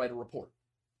him to write a report.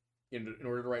 In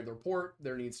order to write the report,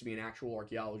 there needs to be an actual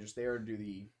archaeologist there to do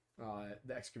the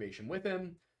excavation with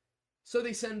him. So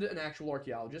they send an actual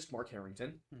archaeologist, Mark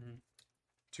Harrington,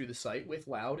 to the site with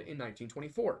Loud in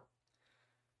 1924.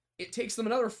 It takes them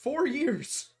another 4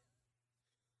 years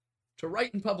to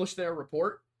write and publish their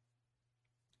report.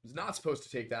 It was not supposed to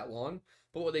take that long,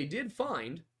 but what they did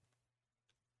find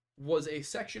was a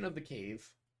section of the cave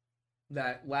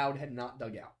that Loud had not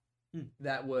dug out.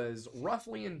 That was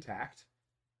roughly intact,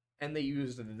 and they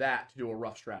used that to do a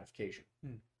rough stratification.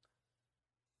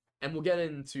 And we'll get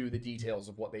into the details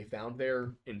of what they found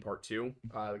there in part 2,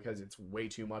 because it's way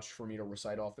too much for me to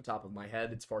recite off the top of my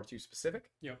head. It's far too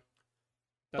specific. Yeah.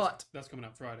 That's coming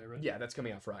out Friday, right? Yeah, that's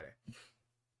coming out Friday.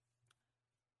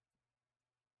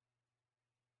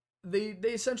 They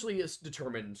essentially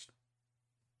determined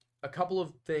a couple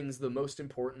of things. The most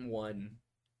important one,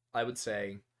 I would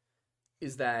say,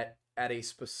 is that at a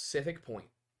specific point,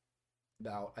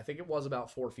 I think it was about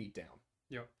 4 feet down.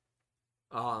 Yep.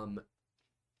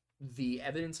 The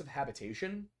evidence of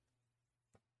habitation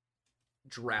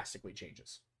drastically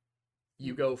changes.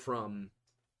 You go from,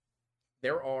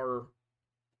 there are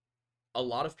a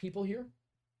lot of people here.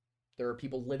 There are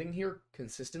people living here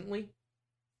consistently.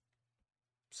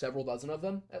 Several dozen of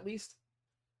them, at least.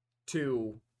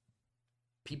 To,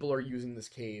 people are using this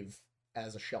cave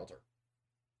as a shelter.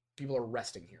 People are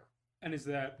resting here. And is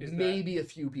maybe a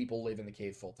few people live in the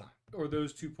cave full time? Or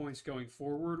those 2 points going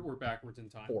forward or backwards in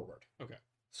time? Forward. Okay.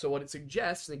 So what it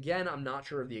suggests, and again, I'm not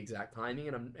sure of the exact timing,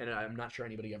 and I'm not sure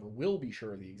anybody ever will be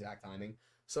sure of the exact timing.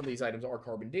 Some of these items are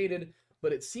carbon dated,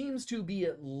 but it seems to be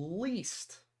at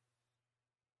least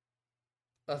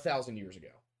 1,000 years ago.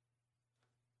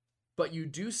 But you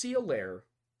do see a layer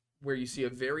where you see a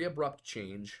very abrupt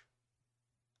change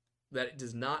that it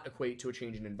does not equate to a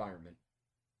change in environment.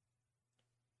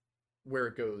 Where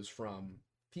it goes from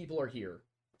people are here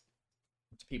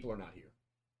to people are not here.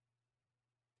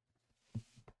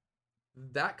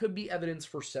 That could be evidence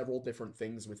for several different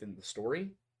things within the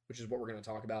story, which is what we're going to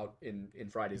talk about in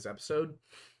Friday's episode.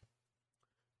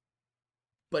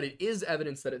 But it is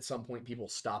evidence that at some point people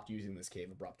stopped using this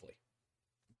cave abruptly.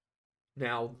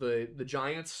 Now, the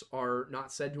giants are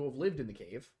not said to have lived in the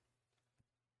cave,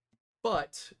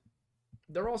 but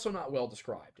they're also not well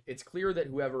described. It's clear that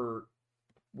whoever,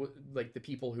 like the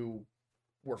people who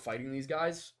were fighting these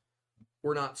guys,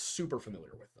 were not super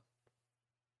familiar with them.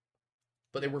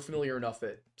 But they were familiar enough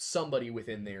that somebody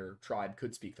within their tribe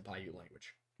could speak the Paiute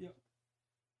language. Yep.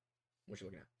 What you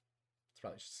looking at? It's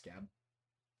probably just a scab.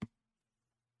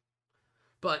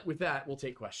 But with that, we'll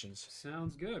take questions.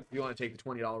 Sounds good. You want to take the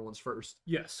 $20 ones first?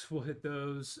 Yes, we'll hit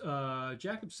those.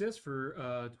 Jacob Sis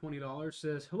for $20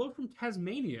 says, hello from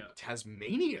Tasmania.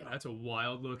 Tasmania? That's a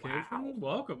wild location. Wow.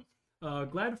 Welcome.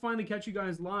 Glad to finally catch you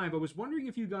guys live. I was wondering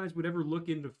if you guys would ever look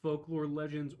into folklore,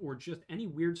 legends, or just any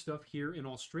weird stuff here in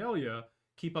Australia.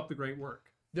 Keep up the great work.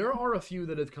 There are a few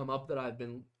that have come up that I've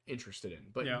been interested in.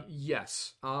 But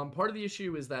yes, part of the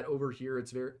issue is that over here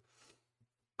it's very...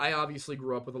 I obviously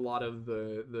grew up with a lot of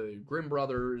the Grimm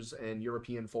brothers and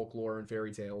European folklore and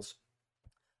fairy tales.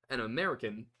 And I'm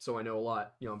American, so I know a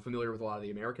lot, I'm familiar with a lot of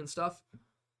the American stuff.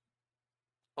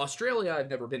 Australia I've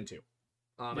never been to.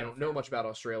 I don't know much about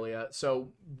Australia.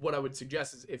 So what I would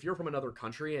suggest is if you're from another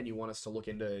country and you want us to look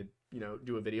into,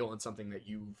 do a video on something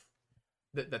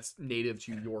that that's native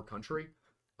to your country,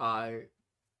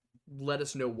 let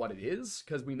us know what it is,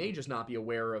 because we may just not be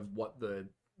aware of what the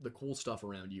cool stuff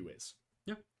around you is.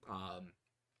 Yeah.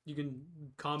 You can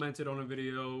comment it on a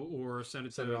video or send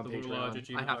it to the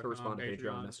Patreon. I have to respond to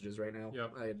Patreon messages right now.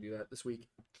 Yep. I had to do that this week.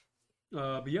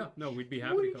 But yeah, no, we'd be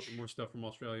happy to cover more stuff from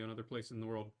Australia and other places in the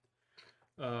world.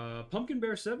 Pumpkin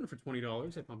Bear 7 for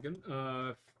 $20. Hey,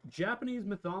 Pumpkin. Japanese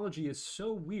mythology is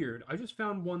so weird. I just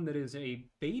found one that is a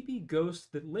baby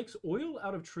ghost that licks oil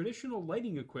out of traditional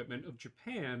lighting equipment of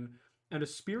Japan, and a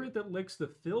spirit that licks the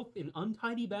filth in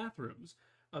untidy bathrooms.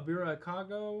 Abira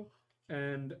Kago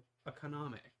and a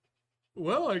Kaname.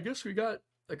 Well, I guess we got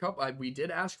a couple. We did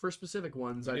ask for specific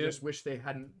ones. I just wish they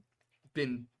hadn't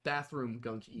been bathroom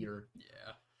gunk eater.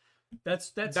 Yeah. That's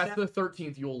the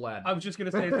 13th Yule Lad. I was just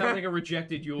gonna say it sounds like a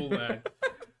rejected Yule Lad.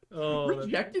 Oh,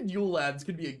 rejected Yule Lads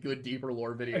could be a good deeper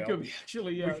lore video. It could be,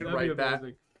 actually, yeah. We could write that.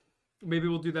 Maybe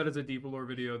we'll do that as a deeper lore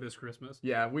video this Christmas.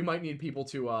 Yeah, we might need people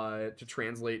to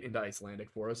translate into Icelandic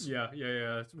for us. Yeah.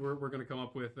 We're gonna come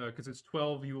up with because it's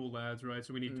 12 Yule Lads, right?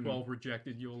 So we need 12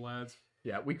 rejected Yule Lads.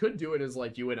 Yeah, we could do it as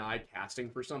like you and I casting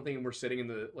for something, and we're sitting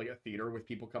in a theater with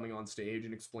people coming on stage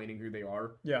and explaining who they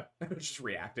are. Yeah, just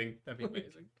reacting. That'd be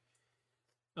amazing.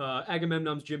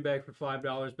 Agamemnon's gym bag for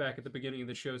 $5 back at the beginning of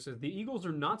the show says the Eagles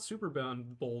are not Super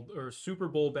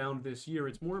Bowl bound this year.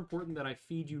 It's more important that I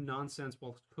feed you nonsense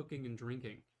while cooking and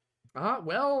drinking.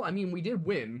 Well, I mean, we did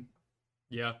win.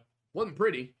 Yeah, wasn't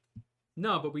pretty.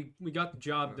 No, but we got the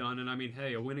job done, and I mean,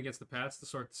 hey, a win against the Pats to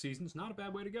start the season is not a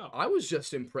bad way to go. I was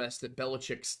just impressed that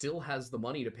Belichick still has the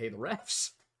money to pay the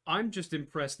refs. I'm just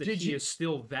impressed that he is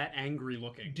still that angry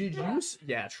looking.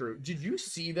 Yeah, true. Did you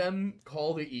see them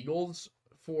call the Eagles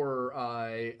for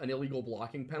an illegal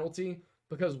blocking penalty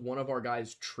because one of our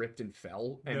guys tripped and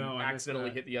fell and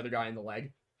accidentally hit the other guy in the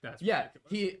leg? That's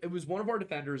ridiculous. It was one of our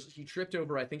defenders. He tripped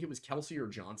over, I think it was Kelsey or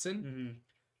Johnson,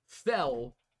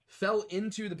 fell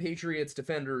into the Patriots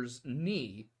defender's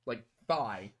knee, like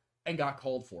thigh, and got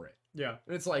called for it. Yeah.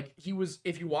 And it's like,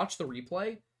 if you watch the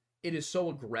replay, it is so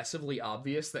aggressively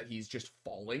obvious that he's just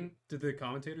falling. Did the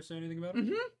commentator say anything about it?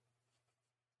 Mm-hmm.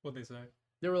 What'd they say?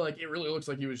 They were like, it really looks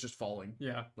like he was just falling.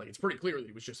 Yeah. Like, it's pretty clear that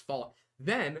he was just falling.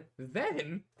 Then,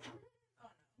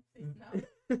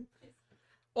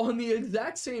 on the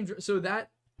exact same, so that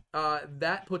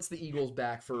puts the Eagles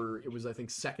back for, it was, I think,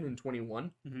 2nd and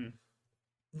 21. Mm-hmm.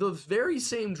 The very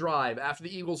same drive, after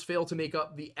the Eagles failed to make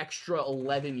up the extra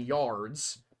 11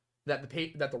 yards that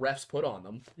the refs put on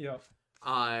them. Yeah.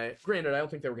 Granted, I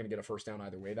don't think they were going to get a first down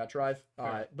either way that drive,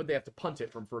 but they have to punt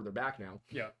it from further back now.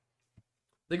 Yeah.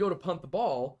 They go to punt the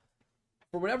ball.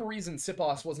 For whatever reason,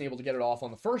 Siposs wasn't able to get it off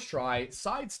on the first try.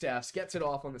 Sidesteps, gets it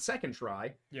off on the second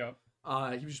try. Yeah.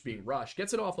 He was just being rushed.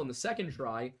 Gets it off on the second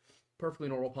try. Perfectly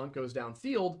normal punt goes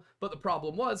downfield. But the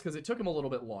problem was, because it took him a little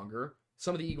bit longer,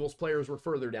 some of the Eagles players were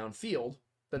further downfield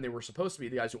than they were supposed to be.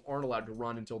 The guys who aren't allowed to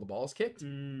run until the ball is kicked.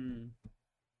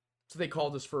 So they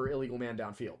called us for illegal man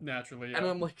downfield. Naturally, yeah. And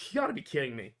I'm like, you gotta be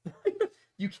kidding me.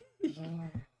 You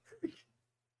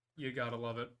gotta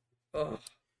love it. Ugh.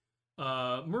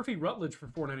 Murphy Rutledge for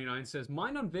 $4.99 says,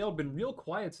 mine unveiled been real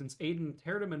quiet since Aiden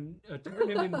teared him in the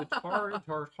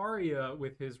Tartaria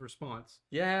with his response.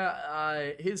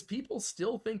 Yeah, his people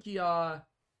still think he won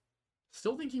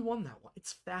that one.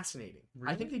 It's fascinating.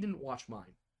 Really? I think they didn't watch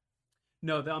mine.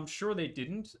 No, I'm sure they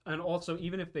didn't. And also,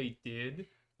 even if they did,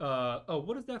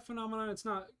 what is that phenomenon? It's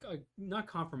not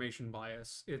confirmation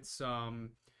bias. It's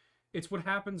what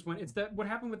happens when what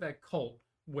happened with that cult.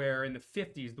 Where in the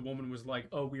 50s, the woman was like,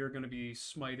 oh, we are going to be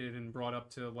smited and brought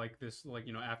up to like this, like,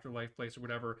 afterlife place or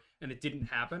whatever. And it didn't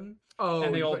happen. Oh,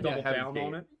 and they all doubled down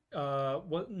on it.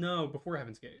 No, before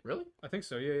Heaven's Gate. Really? I think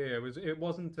so. Yeah. It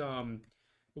wasn't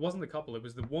the couple. It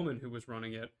was the woman who was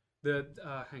running it.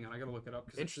 Hang on, I got to look it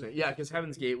up. Interesting. Yeah, because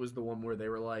Heaven's Gate was the one where they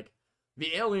were like,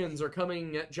 the aliens are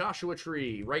coming at Joshua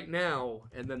Tree right now.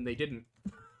 And then they didn't.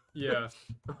 Yeah.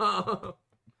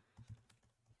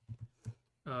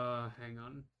 Hang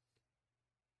on.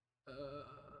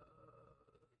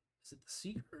 Is it The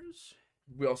Seekers?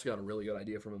 We also got a really good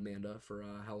idea from Amanda for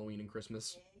Halloween and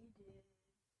Christmas.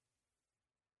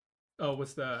 Oh,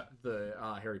 what's that? The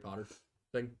Harry Potter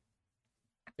thing.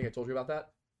 I think I told you about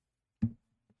that.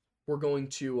 We're going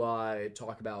to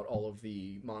talk about all of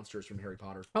the monsters from Harry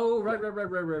Potter. Oh, right. Now I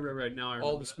remember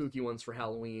all the spooky ones for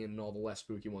Halloween and all the less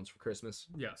spooky ones for Christmas.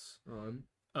 Yes.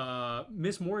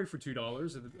 Miss Maury for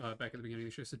 $2 back at the beginning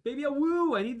of the show said, baby,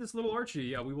 woo, I need this little Archie.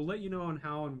 Yeah, we will let you know on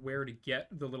how and where to get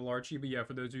the little Archie. But yeah,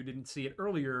 for those who didn't see it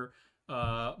earlier,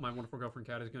 my wonderful girlfriend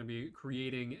Kat is going to be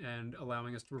creating and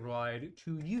allowing us to provide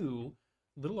to you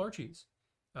little Archies.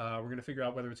 We're going to figure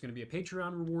out whether it's going to be a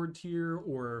Patreon reward tier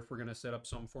or if we're going to set up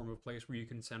some form of place where you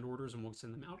can send orders and we'll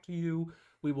send them out to you.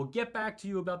 We will get back to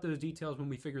you about those details when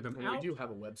we figure them out. We do have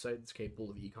a website that's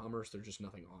capable of e-commerce. There's just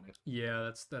nothing on it.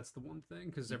 Yeah, that's the one thing,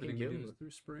 because everything we do is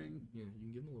through Spring. Yeah, you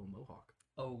can give them a little mohawk.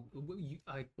 Oh, we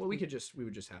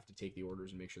would just have to take the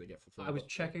orders and make sure they get fulfilled. I was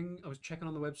checking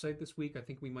on the website this week. I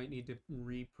think we might need to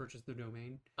repurchase the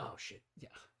domain. Oh shit. Yeah.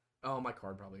 Oh, my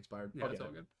card probably expired. Yeah, it's all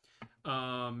good.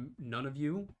 None of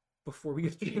you, before we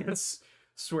get a chance,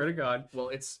 swear to God. Well,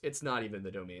 it's not even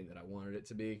the domain that I wanted it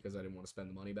to be because I didn't want to spend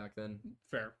the money back then.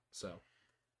 Fair. So.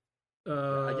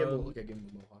 I give him a look. I give him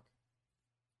a mohawk.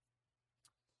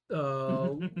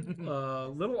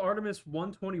 Little Artemis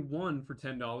 121 for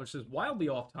 $10 says, wildly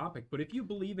off topic, but if you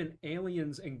believe in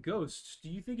aliens and ghosts, do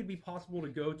you think it'd be possible to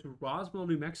go to Roswell,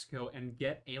 New Mexico and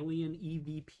get alien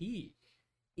EVP?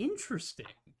 Interesting.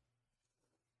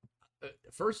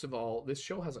 First of all, this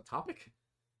show has a topic.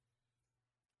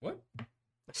 What? I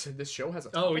said this show has a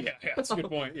topic. Oh yeah, that's a good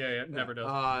point. Yeah, it never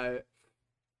does.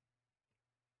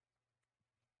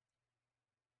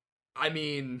 I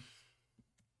mean,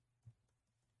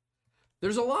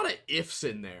 there's a lot of ifs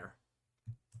in there.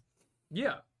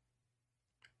 Yeah.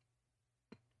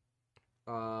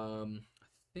 I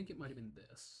think it might have been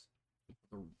this.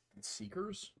 The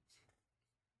Seekers?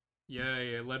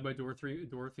 Yeah, led by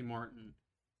Dorothy Martin.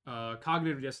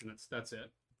 Cognitive dissonance, that's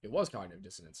it. It was cognitive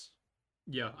dissonance.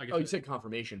 Yeah, I guess. Oh, you said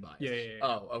confirmation bias. Yeah.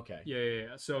 Oh, okay.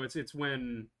 Yeah. So it's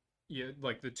when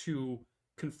like the two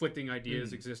conflicting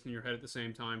ideas exist in your head at the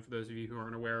same time, for those of you who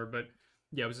aren't aware. But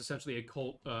yeah, it was essentially a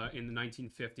cult in the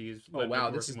 1950s. Oh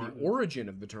wow, this is the origin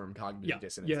of the term cognitive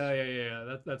dissonance.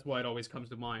 Yeah. That's why it always comes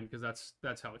to mind, because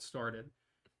that's how it started.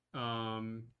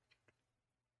 But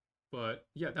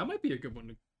yeah, that might be a good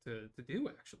one to do,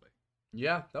 actually.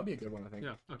 Yeah, that'd be a good one, I think.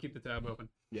 Yeah, I'll keep the tab open.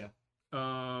 Yeah.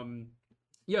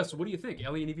 Yeah, so what do you think?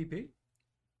 Alien EVP?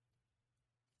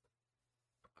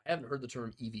 I haven't heard the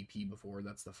term EVP before.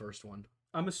 That's the first one.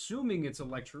 I'm assuming it's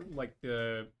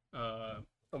the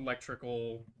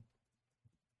electrical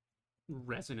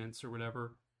resonance or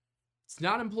whatever. It's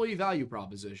not employee value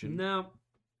proposition. No.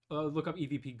 Look up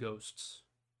EVP ghosts.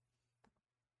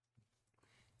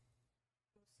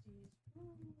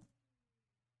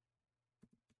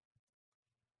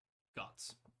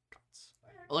 Guts.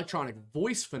 Electronic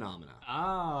voice phenomena.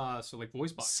 Ah, so like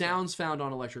voice box. Sounds found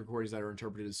on electric recordings that are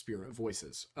interpreted as spirit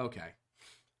voices. Okay.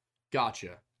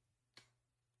 Gotcha.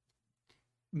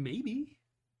 Maybe.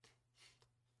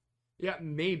 Yeah,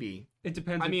 maybe. It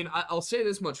depends. I mean, I'll say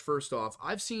this much first off.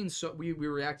 I've seen we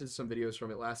reacted to some videos from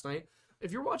it last night.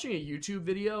 If you're watching a YouTube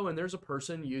video and there's a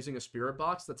person using a spirit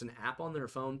box that's an app on their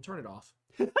phone, turn it off.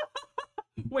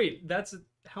 Wait, that's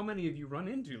how many of you run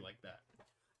into like that?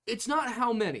 It's not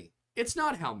how many.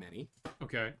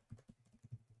 Okay.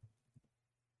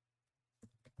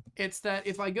 It's that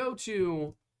if I go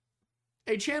to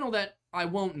a channel that I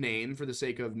won't name for the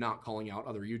sake of not calling out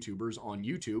other YouTubers on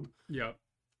YouTube. Yeah.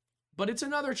 But it's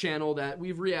another channel that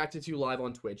we've reacted to live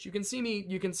on Twitch. You can see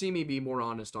me be more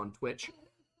honest on Twitch.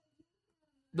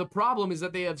 The problem is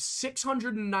that they have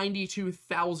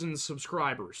 692,000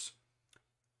 subscribers.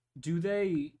 Do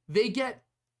they get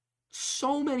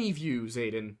so many views,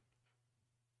 Aiden.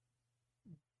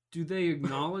 Do they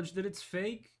acknowledge that it's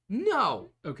fake?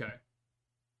 No. Okay.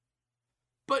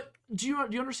 But do you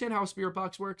understand how a spirit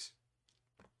box works?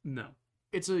 No.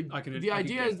 The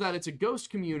idea is that it's a ghost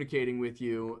communicating with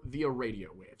you via radio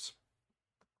waves.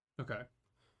 Okay.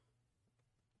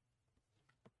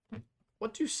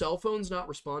 What do cell phones not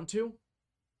respond to?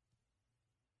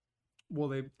 Well,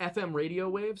 they FM radio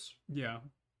waves? Yeah.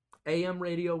 AM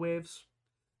radio waves?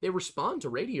 They respond to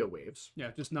radio waves.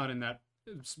 Yeah, just not in that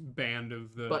band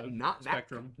of the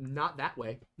spectrum. Not that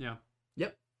way. Yeah.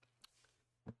 Yep.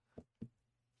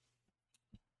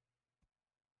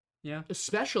 Yeah.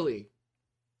 Especially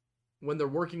when they're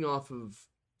working off of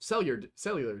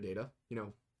cellular data,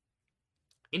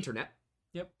 internet.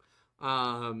 Yep.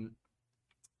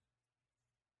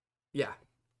 Yeah.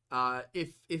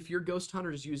 If your ghost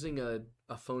hunter is using a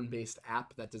phone-based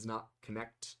app that does not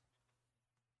connect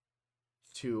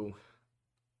to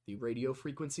the radio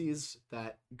frequencies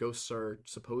that ghosts are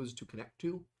supposed to connect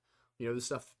to, the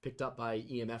stuff picked up by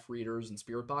EMF readers and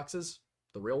spirit boxes,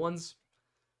 the real ones,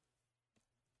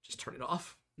 just turn it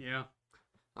off. Yeah.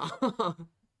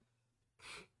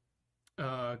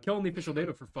 Killing the official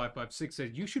data for 556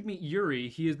 says, you should meet Yuri.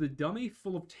 He is the dummy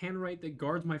full of tannerite that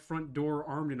guards my front door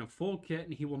armed in a full kit,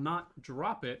 and he will not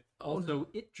drop it. Also,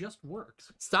 it just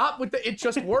works. Stop with the it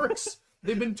just works.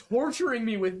 They've been torturing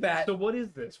me with that. So what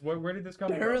is this? Where did this come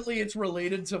from? Apparently, it's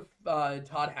related to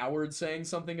Todd Howard saying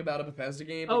something about a Bethesda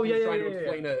game. Oh, he yeah, was trying yeah, to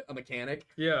explain a mechanic.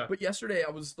 Yeah. But yesterday,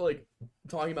 I was like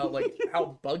talking about like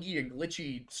how buggy and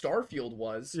glitchy Starfield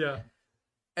was. Yeah.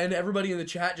 And everybody in the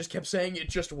chat just kept saying it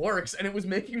just works, and it was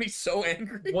making me so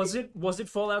angry. Was it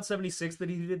Fallout 76 that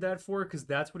he did that for? Because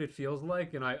that's what it feels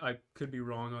like, and I could be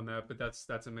wrong on that, but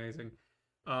that's amazing.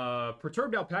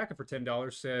 Perturbed Alpaca for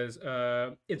 $10 says,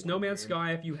 it's No Man's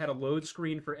Sky if you had a load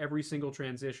screen for every single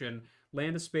transition.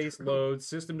 Land to space load,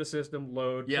 system to system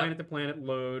load, planet to planet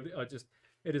load.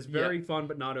 It is very fun,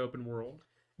 but not open world.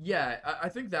 Yeah, I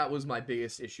think that was my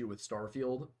biggest issue with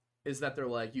Starfield. Is that they're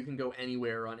like, you can go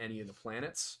anywhere on any of the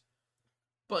planets,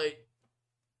 but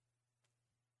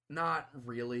not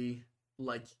really.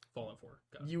 Like, Fallout 4.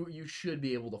 You should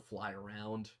be able to fly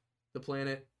around the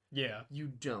planet. Yeah. You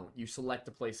don't. You select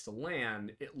a place to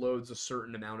land, it loads a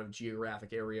certain amount of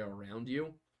geographic area around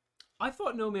you. I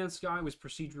thought No Man's Sky was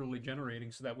procedurally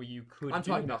generating, so that way you could I'm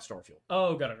talking about Starfield.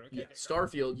 Oh, got it. Okay. Yeah,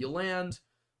 Starfield, you land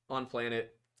on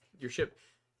planet, your ship...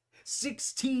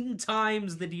 16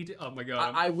 times the detail. Oh my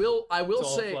god! I will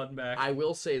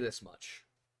say this much: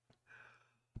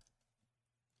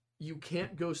 you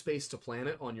can't go space to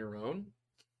planet on your own,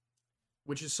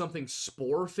 which is something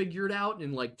Spore figured out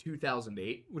in like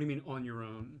 2008. What do you mean on your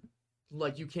own?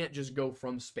 Like you can't just go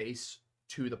from space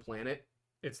to the planet.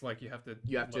 It's like you have to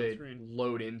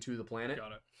load into the planet.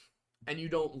 Got it. And you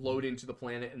don't load into the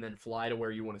planet and then fly to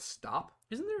where you want to stop.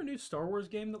 Isn't there a new Star Wars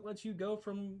game that lets you go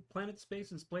from planet to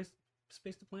space and space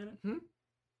to planet?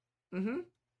 Mm-hmm.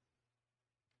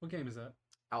 What game is that?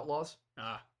 Outlaws.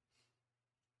 Ah.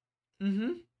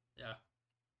 Mm-hmm. Yeah.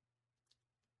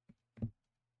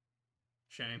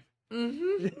 Shame.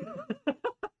 Mm-hmm.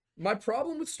 My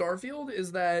problem with Starfield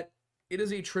is that it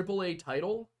is a AAA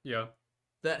title. Yeah.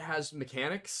 That has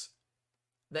mechanics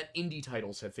that indie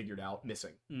titles have figured out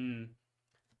missing. Mm.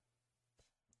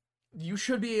 You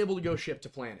should be able to go ship to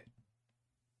planet.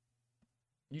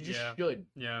 You just should.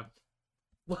 Yeah.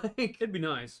 Like, it'd be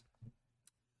nice.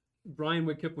 Brian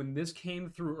Whitcup, when this came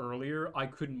through earlier, I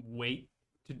couldn't wait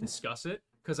to discuss it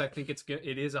because I think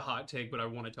it is a hot take, but I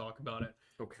want to talk about it.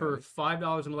 Okay. For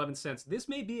 $5.11. This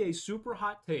may be a super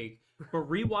hot take, but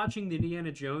rewatching the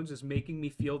Indiana Jones is making me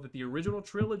feel that the original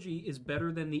trilogy is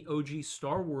better than the OG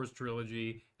Star Wars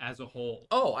trilogy as a whole.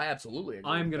 Oh, I absolutely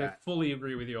agree. I'm going to fully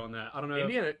agree with you on that. I don't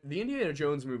know. The Indiana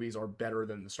Jones movies are better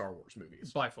than the Star Wars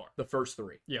movies. By far. The first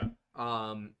three. Yeah.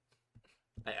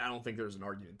 I don't think there's an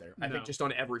argument there. I think just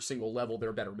on every single level,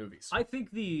 they're better movies. I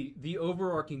think the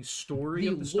overarching story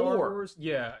of the Star Wars,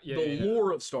 the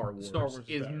lore of Star Wars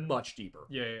is much deeper.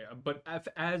 Yeah. But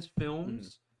as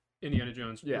films, Indiana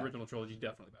Jones, the original trilogy,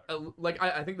 definitely better.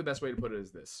 I think the best way to put it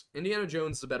is this: Indiana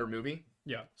Jones is a better movie.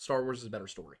 Yeah. Star Wars is a better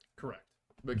story. Correct.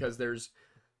 Because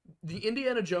the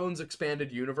Indiana Jones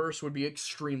expanded universe would be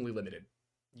extremely limited.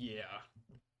 Yeah.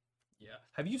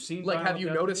 Have you seen? Have you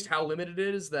noticed how limited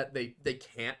it is that they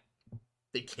can't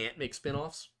make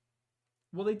spin-offs?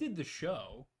 Well, they did the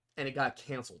show, and it got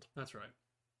canceled. That's right.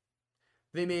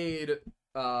 They made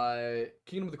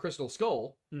Kingdom of the Crystal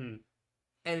Skull,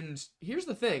 and here's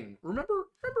the thing. Remember?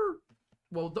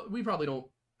 Well, we probably don't.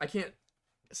 I can't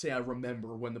say I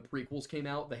remember when the prequels came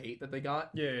out. The hate that they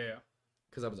got. Yeah.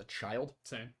 Because I was a child.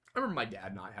 Same. I remember my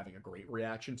dad not having a great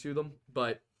reaction to them,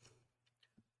 but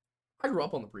I grew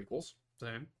up on the prequels.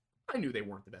 Same. I knew they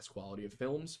weren't the best quality of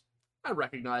films. I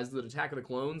recognized that Attack of the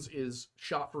Clones is,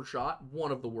 shot for shot,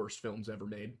 one of the worst films ever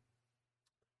made.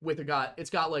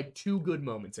 It's got like two good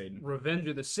moments, Aiden. Revenge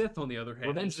of the Sith, on the other hand.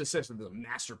 Revenge of the Sith is a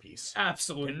masterpiece.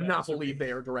 Absolutely. I cannot believe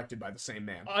they are directed by the same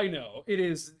man. I know. It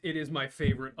is my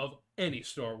favorite of any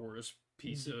Star Wars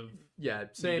piece of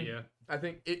same. media. I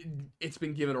think it's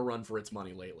been given a run for its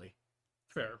money lately.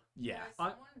 Fair. Yeah.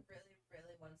 Someone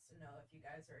really wants to know if you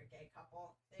guys are a gay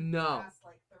couple. No. Asked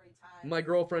like 3 times. My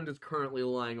girlfriend is currently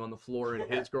lying on the floor,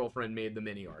 and his girlfriend made the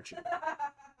mini Archie.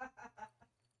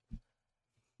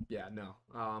 Yeah, no.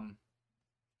 We're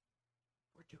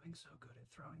doing so good at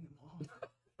throwing them off.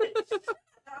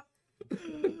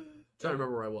 Trying to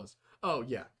remember where I was. Oh,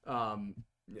 yeah.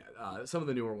 Some of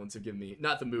the newer ones have given me,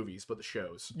 not the movies, but the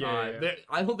shows. Yeah.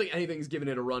 I don't think anything's given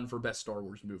it a run for best Star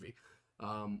Wars movie.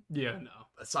 No.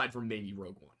 Aside from maybe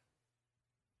Rogue One.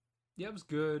 Yeah, it was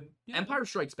good. Yeah. Empire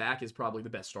Strikes Back is probably the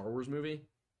best Star Wars movie.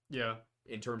 Yeah.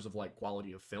 In terms of like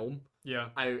quality of film. Yeah.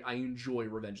 I enjoy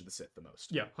Revenge of the Sith the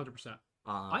most. Yeah, 100%.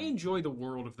 I enjoy the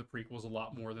world of the prequels a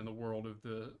lot more than the world of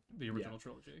the original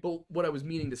trilogy. But what I was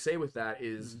meaning to say with that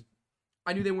is,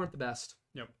 I knew they weren't the best.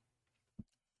 Yep.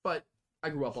 But I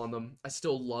grew up on them. I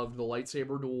still loved the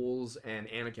lightsaber duels and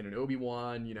Anakin and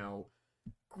Obi-Wan,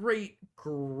 great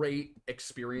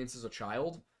experience as a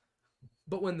child.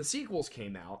 But when the sequels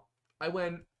came out, I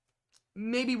went,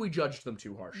 maybe we judged them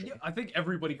too harshly. Yeah, I think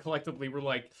everybody collectively were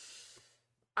like,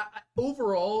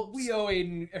 overall, we owe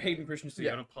Hayden Christensen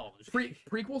an apology.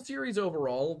 Prequel series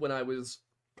overall, when I was,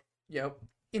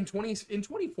 in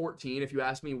 2014, if you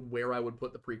asked me where I would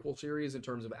put the prequel series in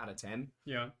terms of out of 10,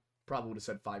 probably would have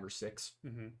said 5 or 6.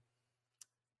 Mm-hmm.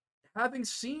 Having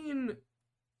seen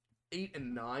 8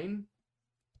 and 9,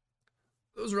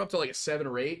 those are up to like a 7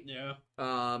 or 8. Yeah.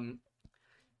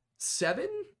 7,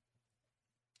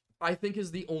 I think,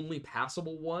 is the only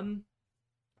passable one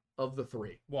of the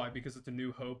 3. Why? Because it's a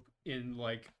new hope in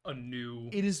like a new...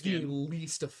 It is the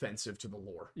least offensive to the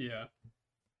lore. Yeah.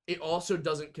 It also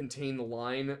doesn't contain the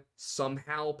line,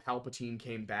 somehow Palpatine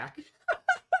came back.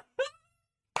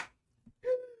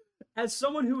 As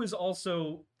someone who is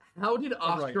also... How did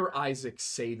Oscar Isaac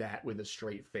say that with a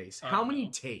straight face? How many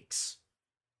takes?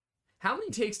 How many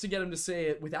takes to get him to say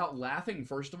it without laughing,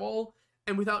 first of all,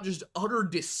 and without just utter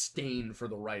disdain for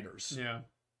the writers? Yeah.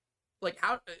 Like,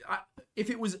 if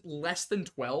it was less than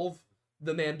 12,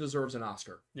 the man deserves an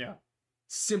Oscar. Yeah.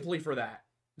 Simply for that.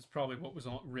 It's probably what was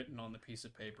written on the piece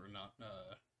of paper,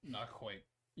 not quite,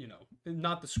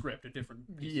 not the script, a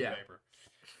different piece of paper.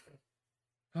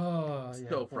 Oh,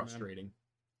 so frustrating.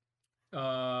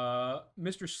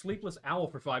 Mr. Sleepless Owl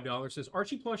for $5 says,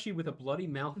 Archie plushie with a bloody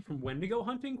mouth from Wendigo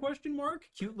hunting, ?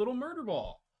 Cute little murder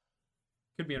ball.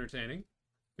 Could be entertaining.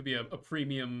 Could be a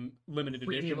premium limited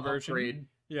edition version. Upgrade.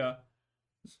 Yeah.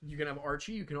 You can have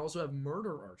Archie, you can also have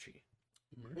Murder Archie.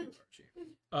 Murder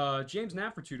Archie. James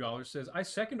Knapp for $2 says, I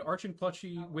second Archie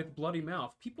plushie with bloody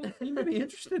mouth. People seem to be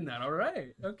interested in that. All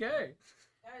right. Okay.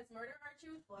 Guys, Murder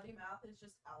Archie with bloody mouth is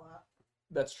just Ella.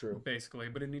 That's true. Basically,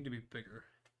 but it need to be bigger.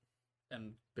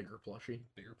 And bigger plushie.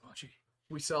 Bigger plushie.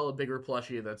 We sell a bigger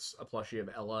plushie that's a plushie of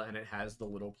Ella, and it has the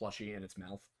little plushie in its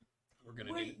mouth. We're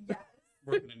gonna need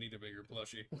a bigger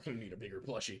plushie. We're gonna need a bigger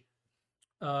plushie.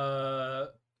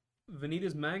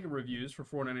 Vanita's manga reviews for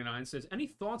 $4.99 says, any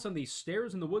thoughts on the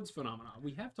stairs in the woods phenomenon?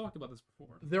 We have talked about this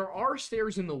before. There are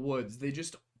stairs in the woods. They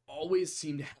just always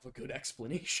seem to have a good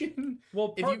explanation.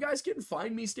 Well, if you guys can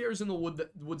find me stairs in the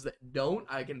woods that don't,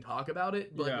 I can talk about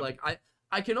it. But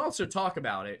I can also talk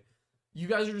about it. You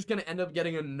guys are just going to end up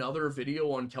getting another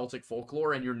video on Celtic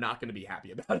folklore, and you're not going to be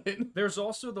happy about it. There's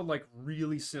also the,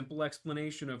 really simple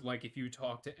explanation of, if you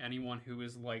talk to anyone who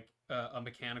is, a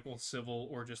mechanical, civil,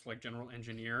 or just, general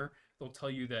engineer, they'll tell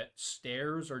you that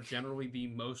stairs are generally the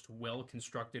most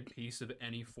well-constructed piece of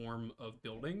any form of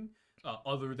building,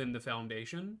 other than the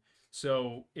foundation.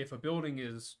 So, if a building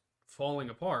is falling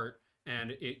apart,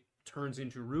 and it turns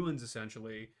into ruins,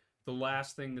 essentially, the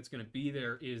last thing that's going to be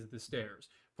there is the stairs.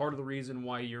 Part of the reason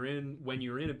why when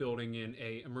you're in a building in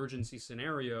a emergency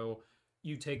scenario,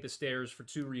 you take the stairs for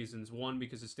 2 reasons. 1,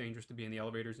 because it's dangerous to be in the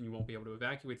elevators and you won't be able to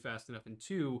evacuate fast enough. And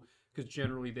 2, because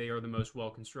generally they are the most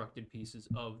well-constructed pieces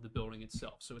of the building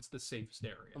itself. So it's the safest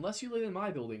area. Unless you live in my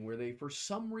building where they, for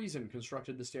some reason,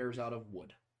 constructed the stairs out of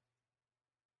wood.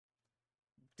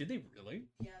 Did they really?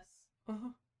 Yes. Uh-huh.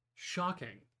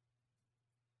 Shocking.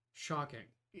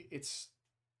 It's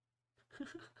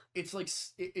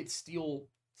it's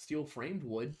steel framed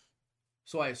wood.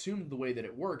 So I assume the way that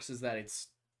it works is that it's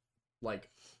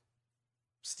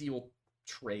steel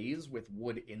trays with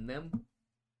wood in them.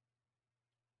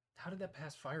 How did that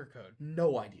pass fire code?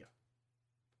 No idea.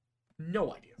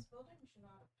 This building should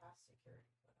not have passed security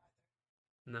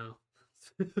No.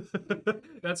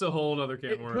 That's a whole other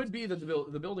can of worms. It could be that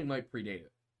the building might predate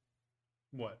it.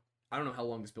 What? I don't know how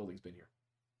long this building's been here.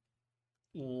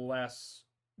 Less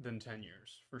than 10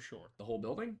 years, for sure. The whole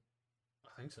building? I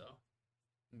think so.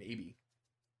 Maybe.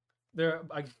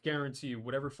 I guarantee you,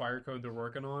 whatever fire code they're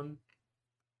working on,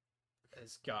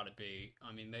 it's got to be.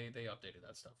 I mean, they updated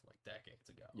that stuff decades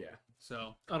ago. Yeah.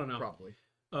 So, I don't know. Probably.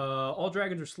 All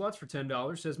Dragons Are Sluts for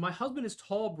 $10 says, my husband is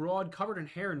tall, broad, covered in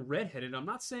hair, and redheaded. I'm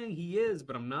not saying he is,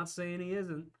 but I'm not saying he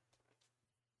isn't.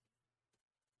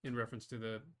 In reference to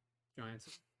the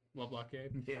Giants Lovelock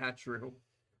game. Yeah, true.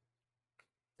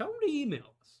 Tell him to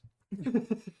email us.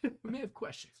 We may have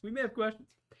questions.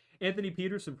 Anthony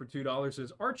Peterson for $2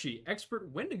 says, Archie,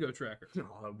 expert Wendigo tracker.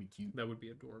 Oh, that would be cute. That would be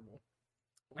adorable.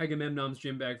 Agamemnon's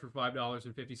gym bag for $5.57.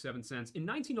 In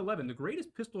 1911, the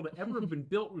greatest pistol to ever have been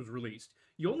built was released.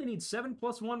 You only need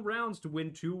 7+1 rounds to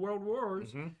win 2 world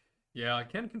wars. Mm-hmm. Yeah, I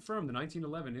can confirm the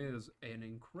 1911 is an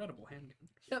incredible handgun.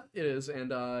 Yep, it is.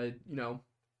 And,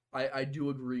 I do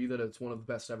agree that it's one of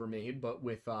the best ever made, but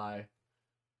with the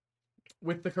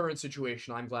current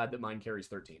situation, I'm glad that mine carries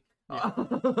 13. Yeah.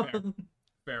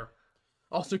 Fair.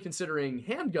 Also, considering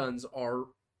handguns are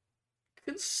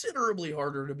considerably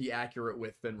harder to be accurate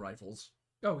with than rifles.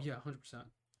 Oh yeah, 100%.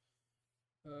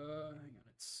 Hang on,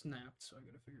 it snapped, so I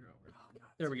gotta figure out where. Oh,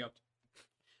 there we go.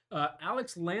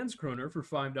 Alex Landskroner for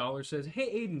 $5 says, "Hey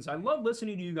Aidens, I love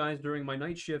listening to you guys during my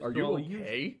night shift. Are you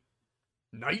okay?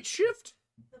 Night shift?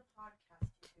 The podcast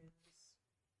news.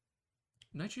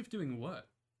 Night shift doing what?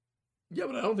 Yeah,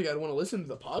 but I don't think I'd want to listen to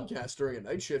the podcast during a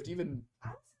night shift, even...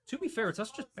 To be fair, it's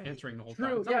us just bantering the whole time.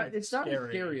 True, it's not as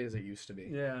scary as it used to be.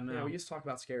 Yeah, no. Yeah, we used to talk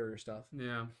about scarier stuff.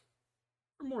 Yeah.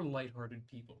 We're more lighthearted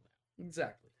people now.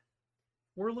 Exactly.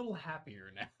 We're a little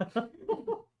happier now.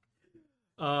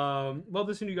 Love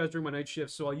listening to you guys during my night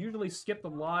shift, so I'll usually skip the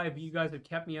live, but you guys have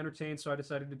kept me entertained, so I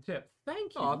decided to tip.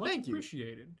 Thank you. Much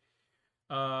appreciated.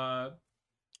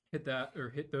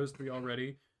 Hit those 3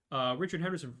 already. Richard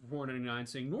Henderson for $4.99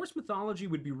 saying Norse mythology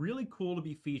would be really cool to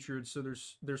be featured. So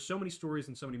there's so many stories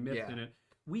and so many myths in it.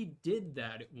 We did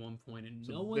that at one point, and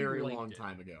no one very liked long it.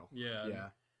 time ago. Yeah.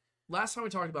 Last time we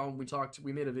talked about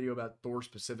we made a video about Thor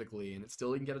specifically, and it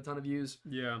still didn't get a ton of views.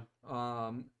 Yeah.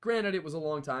 Granted, it was a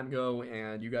long time ago,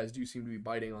 and you guys do seem to be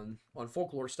biting on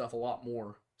folklore stuff a lot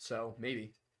more. So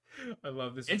maybe. I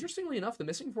love this. Interestingly enough, the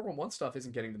missing 411 stuff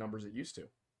isn't getting the numbers it used to.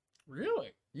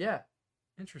 Really? Yeah.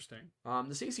 Interesting.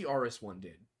 The Stacey Aris one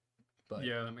did, but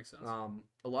yeah, that makes sense.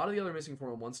 A lot of the other missing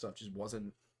 411 stuff just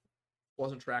wasn't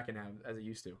tracking as it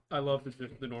used to. I love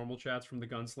the normal chats from the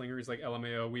gunslinger. He's like,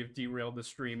 LMAO, we have derailed the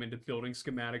stream into building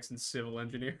schematics and civil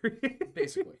engineering.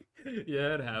 Basically.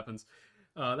 Yeah, it happens.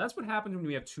 That's what happens when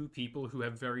we have two people who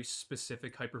have very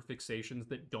specific hyperfixations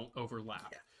that don't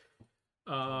overlap.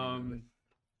 Yeah.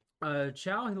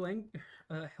 Chow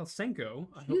Helsenko.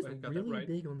 I hope I got that right.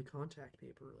 Big on the contact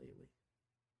paper lately.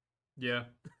 Yeah.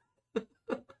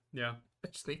 Yeah. I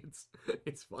just think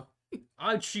it's fun.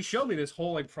 She showed me this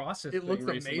whole process. It looks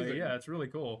recently. amazing. Yeah, it's really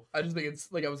cool. I just think it's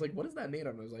I was like, what is that made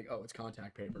of? And I was like, oh, it's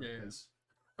contact paper. Yeah.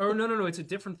 Oh no, it's a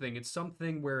different thing. It's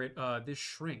something where this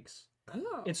shrinks.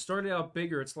 Oh. It started out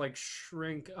bigger. It's like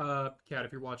shrink. Kat,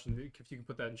 if you're watching, if you can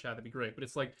put that in chat, that'd be great. But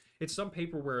it's some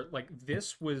paper where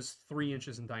this was 3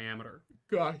 inches in diameter.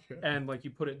 Gotcha. And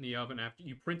you put it in the oven after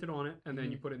you print it on it, and then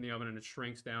you put it in the oven, and it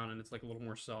shrinks down, and it's a little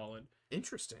more solid.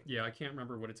 Interesting. Yeah, I can't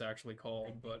remember what it's actually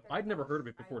called, but I'd never heard of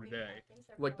it before today.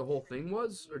 The whole thing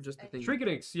was, or just the thing?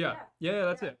 Shrinkinks. Yeah,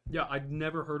 that's it. Yeah, I'd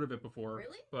never heard of it before.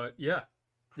 Really? But yeah.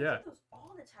 I did those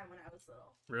all the time when I was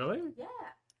little. Really? Yeah.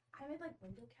 I made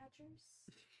window catchers,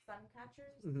 sun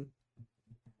catchers. Mm-hmm.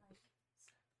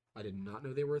 I did not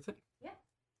know they were a thing. Yeah.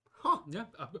 Huh. Yeah.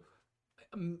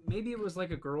 Maybe it was a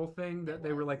girl thing that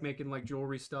they were making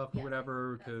jewelry stuff or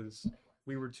whatever, because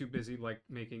we were too busy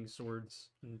making swords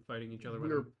and fighting each other. We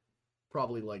were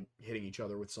probably hitting each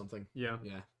other with something. Yeah.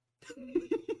 Yeah.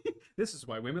 This is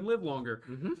why women live longer.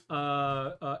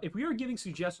 Mm-hmm. If we are giving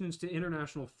suggestions to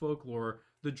international folklore,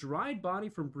 the dried body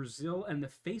from Brazil and the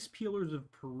face peelers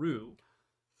of Peru.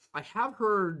 I have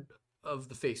heard of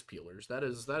the face peelers. That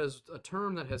is a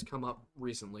term that has come up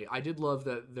recently. I did love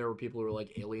that there were people who were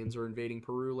aliens are invading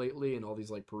Peru lately, and all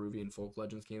these Peruvian folk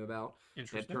legends came about.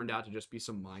 Interesting. And it turned out to just be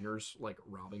some miners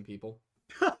robbing people.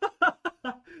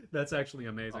 That's actually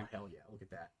amazing. Oh hell yeah! Look at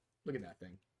that! Look at that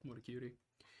thing. What a cutie.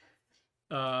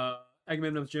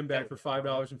 Agamemnon's Gym Bag for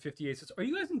 $5.58. Are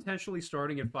you guys intentionally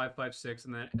starting at 5.56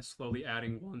 and then slowly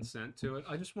adding 1 cent to it?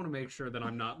 I just want to make sure that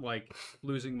I'm not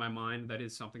losing my mind. That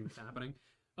is something that's happening.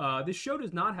 This show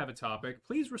does not have a topic.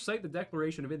 Please recite the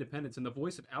Declaration of Independence in the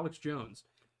voice of Alex Jones.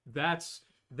 That's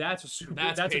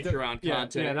Patreon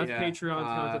content. Yeah, that's Patreon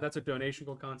content. That's a donation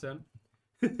content.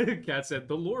 Kat said,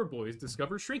 "The lore boys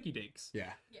discover Shrinky Dinks."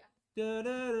 Yeah. Yeah.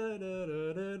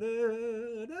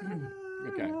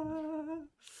 Okay.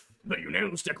 The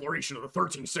unanimous declaration of the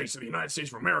 13 states of the United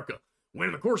States of America, when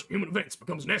in the course of human events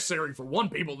becomes necessary for one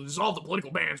people to dissolve the political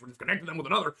bands which have connected them with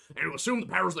another, and to assume the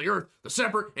powers of the earth, the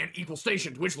separate and equal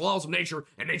station to which the laws of nature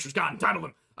and nature's God entitle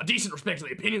them, a decent respect to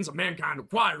the opinions of mankind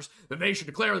requires that they should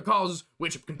declare the causes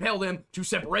which have compelled them to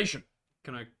separation.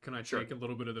 Can I Sure. take a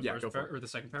little bit of the or the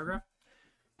second paragraph?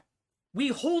 We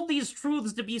hold these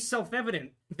truths to be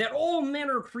self-evident, that all men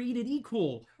are created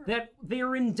equal, that they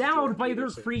are endowed by their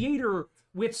creator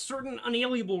with certain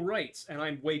unalienable rights. And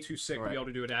I'm way too sick to be able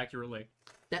to do it accurately.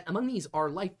 That among these are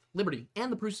life, liberty,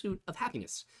 and the pursuit of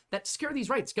happiness. That to secure these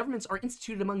rights, governments are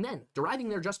instituted among men, deriving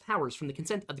their just powers from the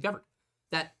consent of the governed.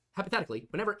 That, hypothetically,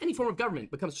 whenever any form of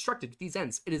government becomes obstructed to these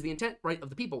ends, it is the intent right of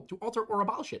the people to alter or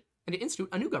abolish it, and to institute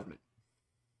a new government.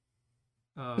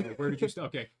 Where did you start?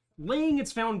 Okay. Laying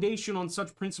its foundation on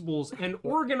such principles and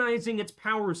organizing its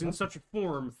powers in such a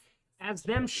form as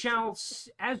to them shall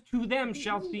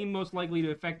seem most likely to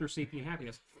affect their safety and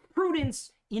happiness.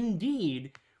 Prudence,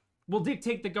 indeed, will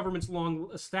dictate that governments long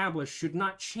established should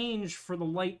not change for the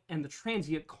light and the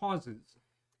transient causes.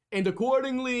 And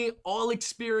accordingly, all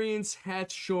experience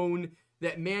hath shown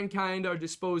that mankind are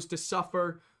disposed to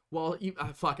suffer while...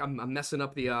 I'm messing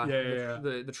up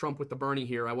the Trump with the Bernie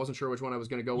here. I wasn't sure which one I was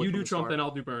going to go with. You do Trump, then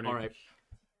I'll do Bernie. All right.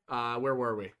 Where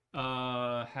were we?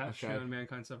 Hath shown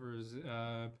mankind suffers,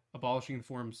 abolishing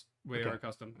forms we are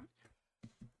accustomed.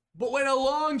 But when a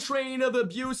long train of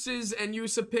abuses and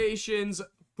usurpations...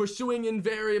 pursuing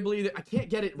invariably, I can't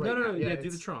get it right. No. Yeah,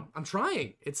 do the Trump. I'm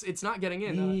trying. It's not getting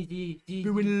in.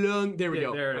 There we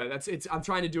go. I'm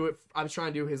trying to do it. I was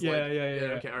trying to do his.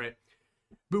 Yeah. Okay, all right.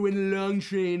 But when a long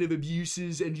train of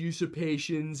abuses and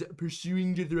usurpations,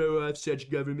 pursuing to throw off such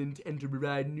government and to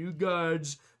provide new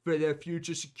guards for their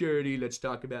future security, let's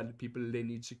talk about the people they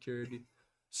need security.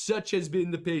 Such has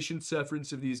been the patient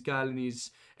sufferance of these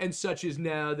colonies, and such is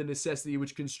now the necessity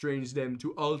which constrains them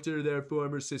to alter their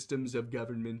former systems of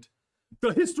government.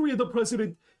 The history of the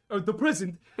present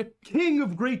King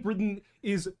of Great Britain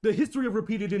is the history of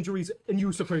repeated injuries and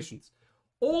usurpations,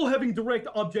 all having direct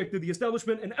object to the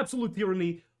establishment and absolute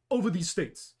tyranny over these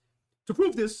states. To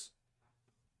prove this,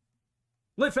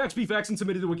 let facts be facts and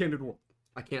submit it to a candid world.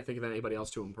 I can't think of anybody else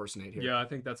to impersonate here. Yeah, I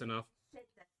think that's enough.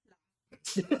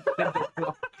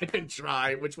 I can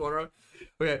try. Which one?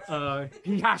 Okay.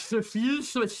 He has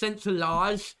refused to assent to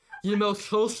laws, the most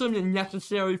wholesome and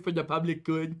necessary for the public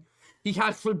good. He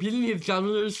has forbidden his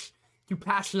governors to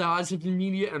pass laws of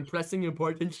immediate and pressing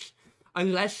importance,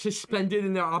 unless suspended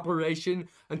in their operation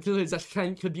until his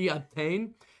assent could be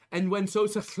obtained. And when so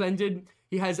suspended,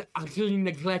 he has utterly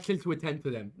neglected to attend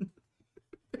to them.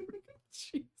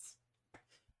 Jeez.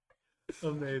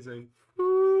 Amazing.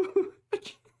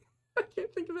 I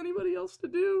can't think of anybody else to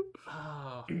do.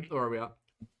 Where are we at?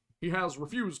 He has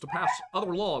refused to pass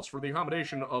other laws for the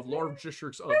accommodation of large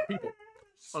districts of people,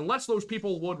 unless those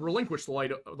people would relinquish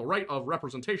the right of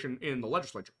representation in the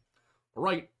legislature, a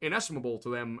right inestimable to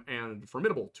them and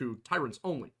formidable to tyrants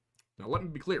only. Now let me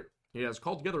be clear. He has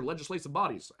called together legislative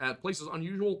bodies at places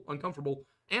unusual, uncomfortable,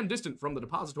 and distant from the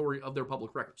depository of their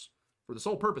public records, for the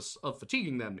sole purpose of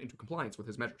fatiguing them into compliance with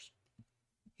his measures.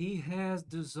 He has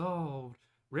dissolved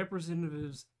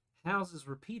representatives' houses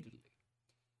repeatedly.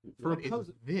 What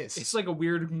is this? It's like a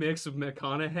weird mix of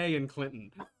McConaughey and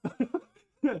Clinton.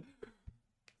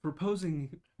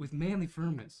 Proposing with manly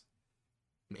firmness.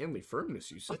 Manly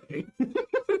firmness, you say?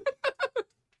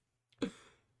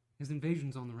 His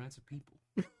invasions on the rights of people.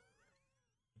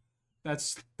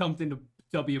 That's thumped into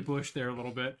W. Bush there a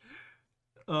little bit.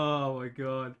 Oh my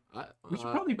god. We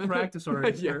should probably practice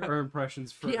our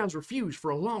impressions first. He has refused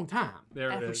for a long time,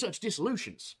 after such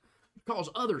dissolutions, to cause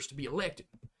others to be elected,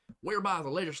 whereby the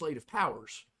legislative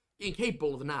powers,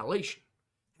 incapable of annihilation,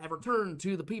 have returned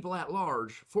to the people at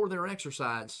large for their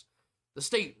exercise, the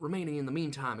state remaining in the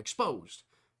meantime exposed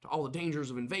to all the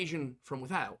dangers of invasion from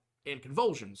without and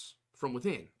convulsions from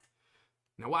within.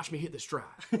 Now watch me hit this drive.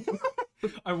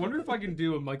 I wonder if I can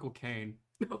do a Michael Caine.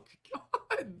 Oh,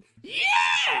 God.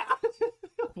 Yeah!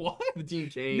 What? The Dean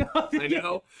Cain. No, I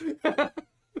know.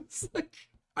 It's like,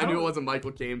 I knew it wasn't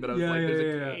Michael Caine, but I was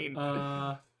there's a Caine.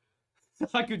 I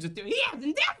could just do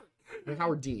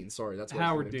Howard Dean, sorry. That's what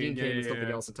Howard Dean. Dean Cain is something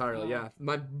else entirely. Yeah.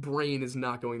 My brain is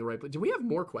not going the right place. Do we have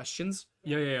more questions?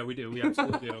 Yeah, we do. We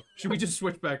absolutely do. Should we just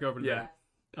switch back over to that?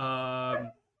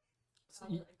 I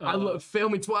love fail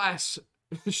me twice.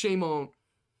 Shame on.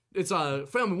 It's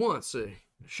fail me once.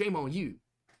 Shame on you.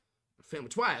 Fail me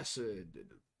twice.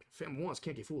 Fail me once.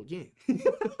 Can't get fooled again.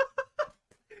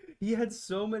 He had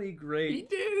so many great. He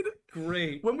did.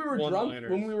 Great. When we were drunk,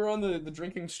 when we were on the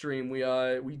drinking stream,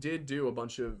 we did do a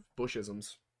bunch of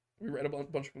Bushisms. We read a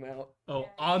bunch of them out. Oh,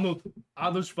 Arnold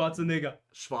Schwarzenegger.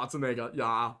 Schwarzenegger,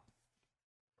 yeah.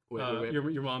 Wait.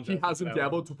 Your mom. He has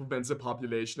endeavored to prevent the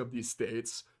population of these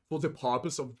states for the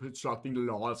purpose of constructing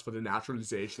laws for the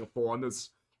naturalization of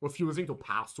foreigners, refusing to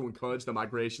pass to encourage the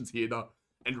migrations hither,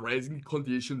 and raising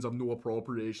conditions of no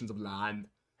appropriations of land.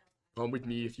 Come with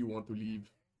me if you want to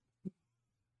leave.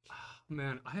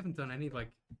 Man, I haven't done any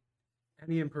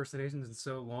impersonations in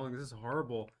so long. This is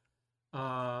horrible.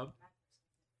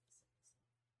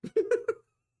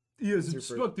 He has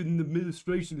obstructed an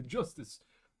administration of justice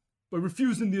by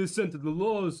refusing the assent to the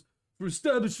laws for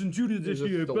establishing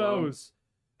judiciary powers.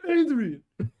 Adrian!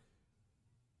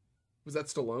 Was that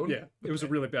Stallone? Yeah, it was a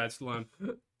really bad Stallone.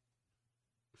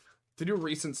 To do a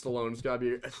recent Stallone, it's gotta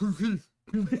be...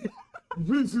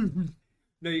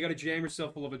 No, you gotta jam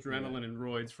yourself full of adrenaline and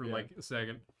roids for like a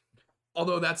second.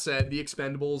 Although that said, The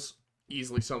Expendables,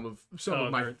 easily some of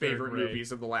my favorite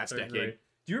movies of the last decade. Great.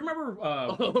 Do you remember...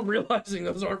 I'm realizing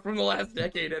those aren't from the last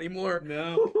decade anymore.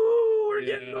 No. We're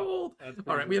We're getting old.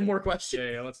 All right, we have more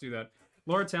questions. Yeah, let's do that.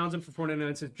 Laura Townsend for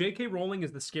 $4.99 says, J.K. Rowling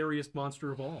is the scariest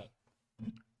monster of all.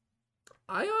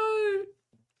 I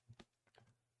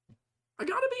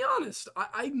gotta be honest.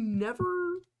 I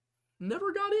never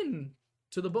got into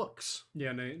the books.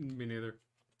 Yeah, me neither.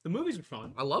 The movies are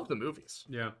fun. I love the movies.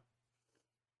 Yeah.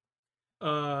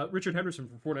 Richard Henderson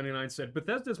for $4.99 said,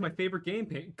 Bethesda's my favorite game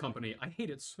company. I hate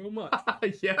it so much.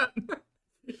 Yeah.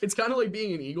 It's kind of like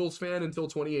being an Eagles fan until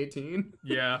 2018.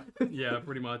 Yeah,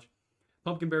 pretty much.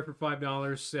 Pumpkin Bear for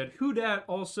 $5 said, Who Dat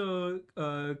also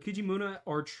Kijimuna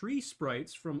are tree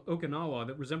sprites from Okinawa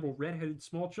that resemble red-headed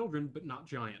small children, but not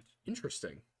giant.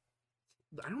 Interesting.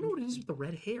 I don't know what it is with the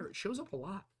red hair. It shows up a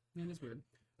lot. Yeah, it is weird.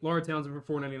 Laura Townsend for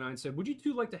 $4.99 said, Would you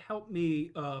two like to help me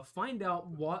find out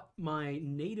what my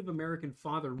Native American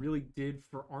father really did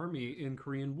for Army in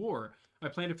Korean War? I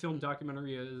plan to film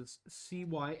documentary as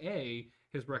CYA.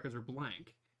 His records are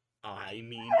blank. I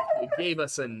mean, if you gave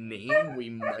us a name, we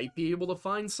might be able to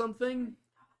find something.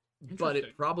 But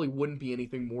it probably wouldn't be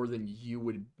anything more than you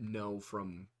would know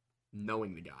from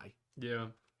knowing the guy. Yeah.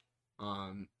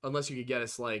 Unless you could get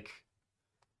us,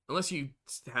 unless you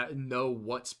know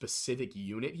what specific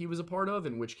unit he was a part of,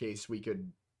 in which case we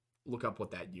could look up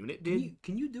what that unit did.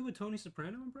 Can you do a Tony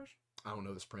Soprano impression? I don't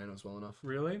know the Sopranos well enough.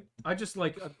 Really? I just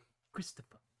like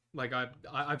Christopher. Like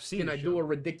I've seen. Can I do a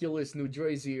ridiculous New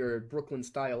Jersey or Brooklyn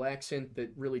style accent that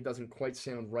really doesn't quite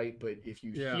sound right, but if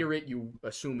you hear it, you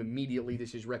assume immediately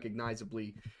this is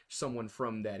recognizably someone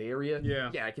from that area?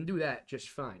 Yeah, I can do that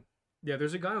just fine. Yeah,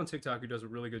 there's a guy on TikTok who does a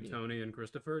really good Tony and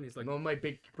Christopher, and he's like, I might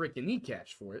break your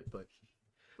kneecaps for it, but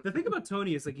the thing about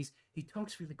Tony is like he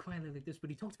talks really quietly like this, but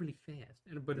he talks really fast,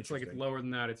 but it's like it's lower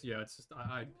than that. It's just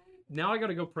now I got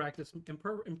to go practice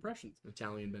impressions.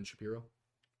 Italian Ben Shapiro.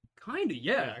 Kinda,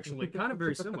 yeah, actually, kind of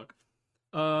very similar.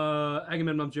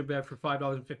 Agamemnon Jim Bab for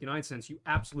 $5.59. You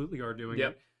absolutely are doing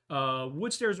it.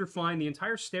 Wood stairs are fine. The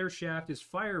entire stair shaft is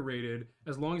fire rated.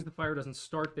 As long as the fire doesn't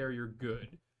start there, you're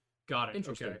good. Got it.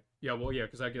 Interesting. Okay. Yeah, well, yeah,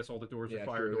 because I guess all the doors are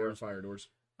fire doors. Fire doors.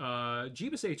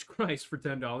 Jeebus H. Christ for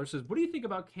 $10 says, What do you think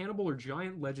about cannibal or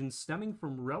giant legends stemming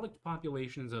from relict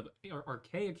populations of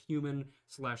archaic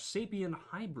human/sapien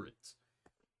hybrids?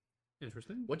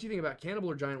 Interesting. What do you think about cannibal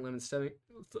or giant legends stemming?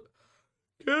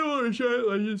 Cannibal or giant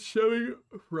legends stemming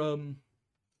from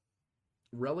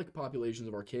relic populations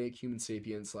of archaic human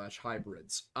sapiens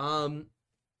 /hybrids.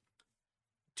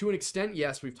 To an extent,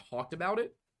 yes, we've talked about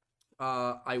it.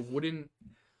 I'm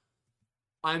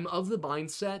of the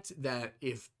mindset that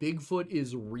if Bigfoot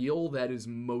is real, that is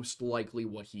most likely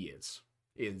what he is.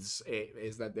 Is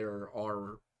that there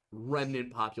are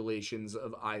remnant populations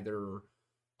of either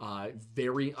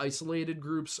very isolated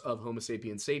groups of Homo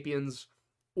sapiens sapiens,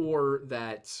 or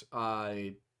that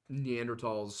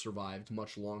Neanderthals survived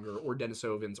much longer, or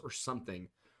Denisovans or something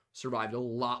survived a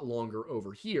lot longer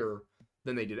over here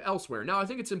than they did elsewhere. Now, I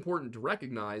think it's important to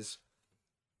recognize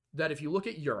that if you look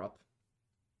at Europe,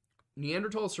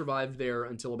 Neanderthals survived there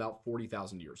until about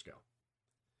 40,000 years ago.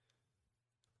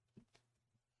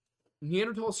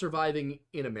 Neanderthals surviving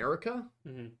in America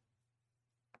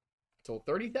until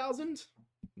 30,000,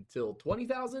 until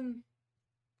 20,000,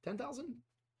 10,000.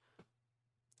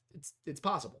 It's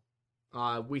possible.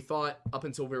 We thought up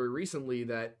until very recently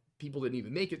that people didn't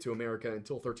even make it to America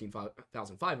until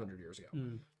 13,500 years ago.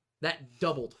 That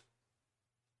doubled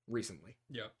recently.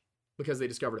 Yeah. Because they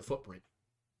discovered a footprint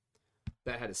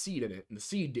that had a seed in it, and the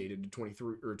seed dated to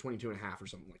 23 or 22 and a half or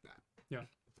something like that. Yeah.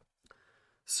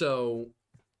 So,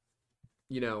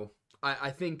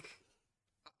 I think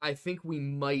we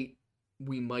might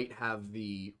have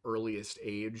the earliest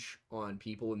age on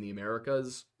people in the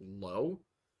Americas low,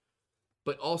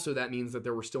 but also that means that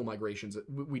there were still migrations.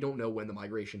 We don't know when the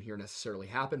migration here necessarily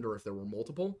happened or if there were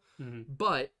multiple,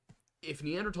 but if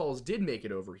Neanderthals did make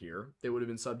it over here, they would have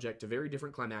been subject to very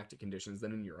different climatic conditions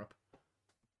than in Europe.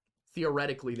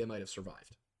 Theoretically, they might have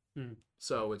survived.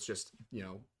 So it's just,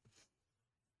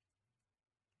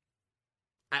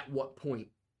 at what point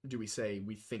do we say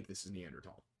we think this is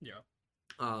Neanderthal? Yeah.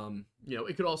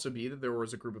 It could also be that there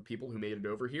was a group of people who made it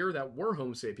over here that were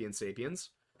Homo sapiens sapiens,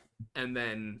 and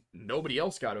then nobody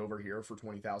else got over here for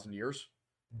 20,000 years.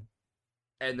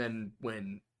 And then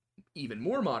when even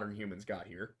more modern humans got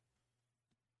here,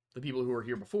 the people who were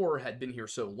here before had been here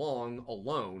so long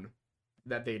alone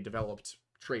that they developed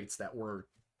traits that were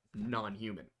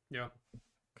non-human. Yeah.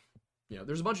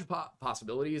 There's a bunch of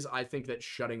possibilities. I think that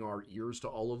shutting our ears to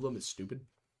all of them is stupid.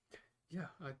 Yeah,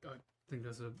 I think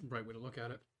that's a right way to look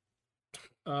at it.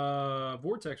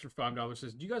 Vortex for $5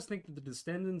 says, do you guys think that the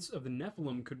descendants of the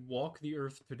Nephilim could walk the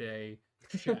earth today?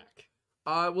 Shaq.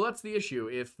 Well, that's the issue.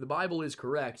 If the Bible is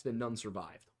correct, then none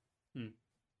survived.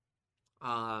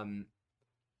 Now,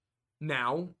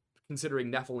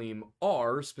 considering Nephilim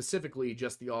are specifically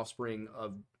just the offspring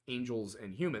of angels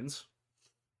and humans,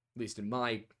 at least in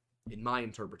my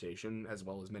interpretation, as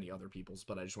well as many other people's,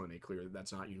 but I just want to make clear that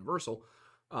that's not universal.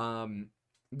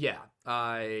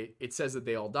 It says that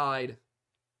they all died,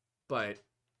 but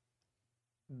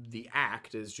the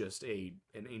act is just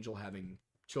an angel having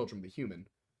children with a human,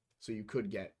 so you could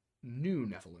get new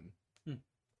Nephilim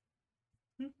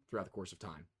throughout the course of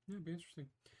time. Yeah, it'd be interesting.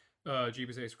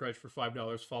 Jeebus Ace Crutch for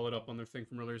 $5 followed up on their thing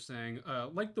from earlier saying,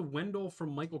 like the Wendell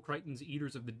from Michael Crichton's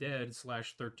Eaters of the Dead /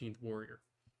 13th Warrior.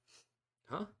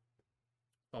 Huh?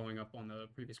 Following up on the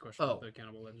previous question of the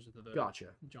Cannibal Legends of the Gotcha.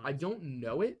 Giants. I don't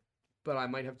know it, but I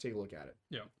might have to take a look at it.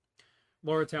 Yeah.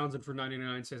 Laura Townsend for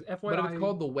 99 says, FYI... But if it's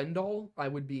called the Wendell, I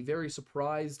would be very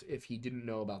surprised if he didn't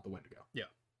know about the Wendigo. Yeah.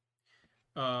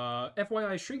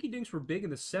 FYI, Shrinky Dinks were big in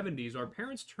the 70s. Our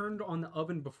parents turned on the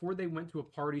oven before they went to a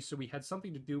party, so we had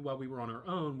something to do while we were on our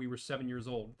own. We were 7 years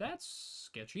old. That's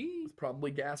sketchy.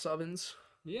 Probably gas ovens.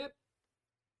 Yep.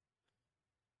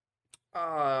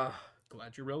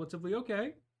 Glad you're relatively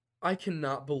okay. I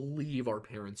cannot believe our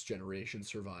parents' generation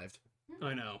survived.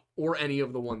 I know. Or any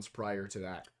of the ones prior to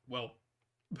that. Well,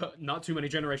 but not too many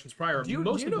generations prior. Do you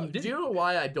know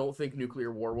why I don't think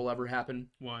nuclear war will ever happen?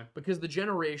 Why? Because the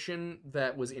generation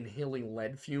that was inhaling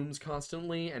lead fumes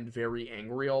constantly and very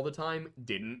angry all the time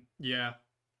didn't. Yeah.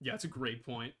 Yeah, that's a great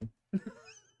point.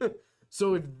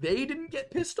 So if they didn't get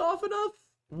pissed off enough,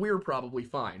 we're probably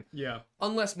fine. Yeah.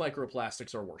 Unless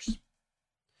microplastics are worse.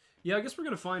 Yeah, I guess we're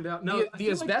going to find out. No,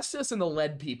 the asbestos and the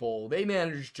lead people, they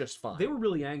managed just fine. They were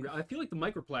really angry. I feel like the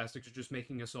microplastics are just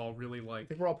making us all really like... I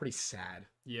think we're all pretty sad.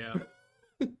 Yeah.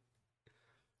 In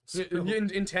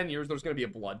 10 years, there's going to be a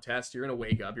blood test. You're going to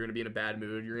wake up. You're going to be in a bad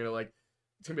mood. You're going to like...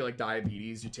 It's going to be like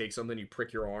diabetes. You take something, you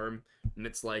prick your arm, and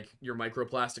it's like your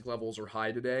microplastic levels are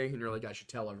high today, and you're like, I should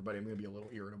tell everybody I'm going to be a little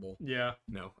irritable. Yeah.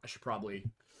 No, I should probably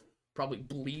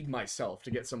bleed myself to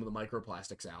get some of the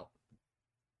microplastics out.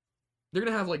 They're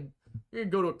going to have, like, you're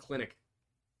going to go to a clinic.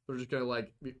 They're just going to,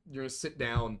 like, you're going to sit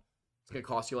down. It's going to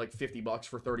cost you, like, $50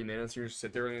 for 30 minutes. You're going to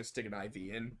sit there and going to stick an IV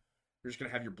in. You're just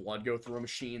going to have your blood go through a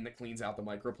machine that cleans out the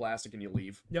microplastic and you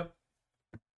leave. Yep.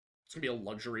 It's going to be a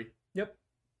luxury. Yep.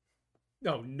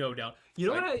 Oh, no doubt. You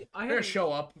know what? I'm going to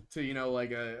show up to, you know,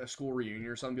 like, a school reunion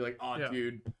or something, be like, oh, yeah,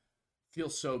 dude,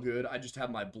 feels so good. I just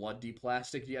had my blood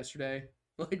deplasticked yesterday.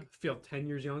 Like, I feel 10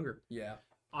 years younger. Yeah.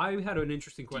 I had an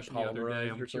interesting question the other day.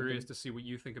 I'm curious to see what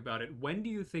you think about it. When do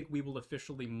you think we will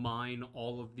officially mine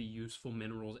all of the useful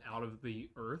minerals out of the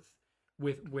earth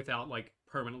without like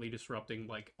permanently disrupting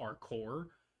like our core?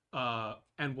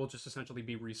 And we'll just essentially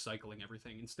be recycling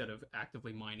everything instead of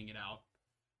actively mining it out.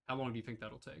 How long do you think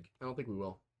that'll take? I don't think we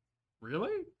will.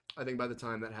 Really? I think by the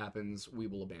time that happens, we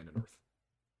will abandon Earth.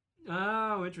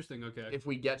 Oh, interesting. Okay. If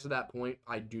we get to that point,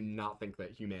 I do not think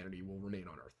that humanity will remain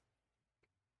on Earth.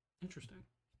 Interesting.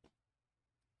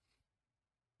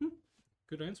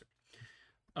 Good answer.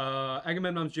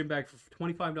 Agamemnon's gym bag for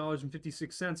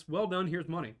 $25.56. Well done. Here's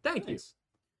money. Thank you.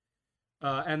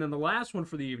 And then the last one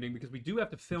for the evening, because we do have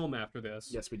to film after this.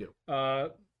 Yes, we do.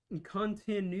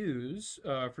 Continues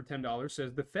for $10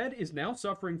 says the Fed is now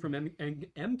suffering from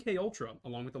MK Ultra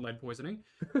along with the lead poisoning.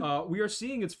 We are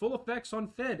seeing its full effects on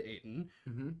Fed, Aiden.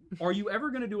 Mm-hmm. Are you ever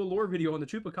going to do a lore video on the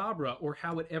Chupacabra or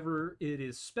how it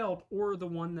is spelt or the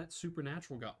one that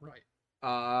Supernatural got right?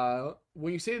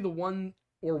 When you say the one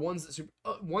or ones that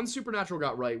one Supernatural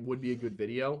got right would be a good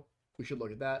video. We should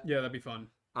look at that. Yeah, that'd be fun.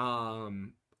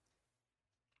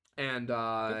 And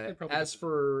as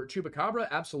for Chupacabra,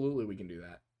 absolutely we can do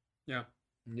that. Yeah.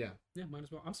 Yeah. Yeah, might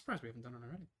as well. I'm surprised we haven't done it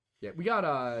already. Yeah, we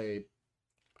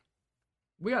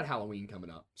got Halloween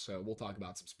coming up, so we'll talk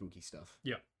about some spooky stuff.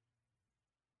 Yeah.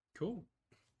 Cool.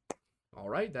 All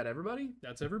right, that everybody?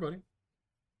 That's everybody.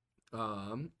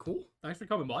 Cool. Thanks for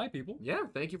coming by, people. Yeah,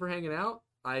 thank you for hanging out.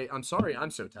 I'm sorry, I'm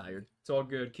so tired. It's all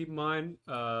good. Keep in mind,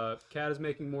 Kat is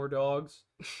making more dogs.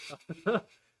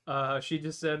 She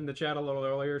just said in the chat a little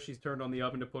earlier she's turned on the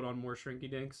oven to put on more Shrinky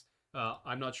Dinks.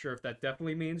 I'm not sure if that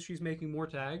definitely means she's making more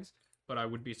tags, but I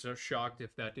would be so shocked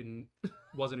if that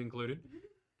wasn't included.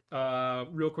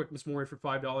 Real quick, Miss Mori for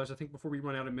 $5. I think before we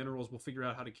run out of minerals, we'll figure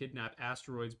out how to kidnap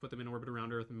asteroids, put them in orbit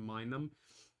around Earth, and mine them.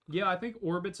 Yeah, I think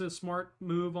orbit's a smart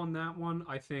move on that one.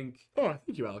 I think... Oh,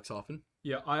 thank you, Alex Hoffman.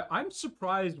 Yeah, I'm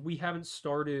surprised we haven't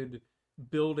started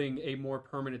building a more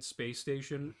permanent space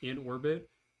station in orbit,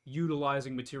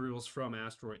 utilizing materials from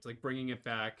asteroids, like bringing it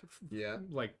back, yeah,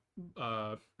 like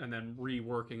and then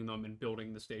reworking them and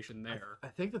building the station there. I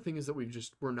think the thing is that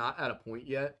we're not at a point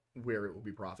yet where it will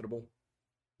be profitable.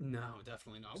 No,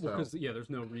 definitely not. So, because there's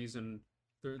no reason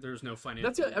There's no financial.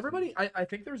 That's it. Everybody, I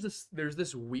think there's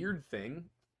this weird thing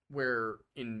where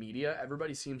in media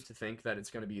everybody seems to think that it's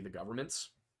going to be the governments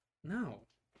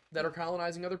that are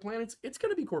colonizing other planets. It's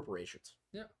going to be corporations.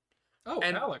 Yeah. Oh,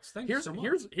 and Alex, thank you so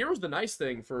much. Here's the nice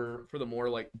thing for the more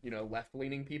like, you know,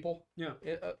 left-leaning people. Yeah.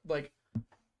 Like,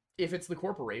 if it's the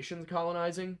corporations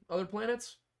colonizing other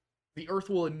planets, the Earth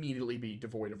will immediately be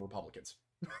devoid of Republicans.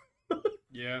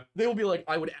 Yeah. They will be like,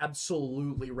 I would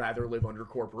absolutely rather live under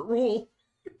corporate rule.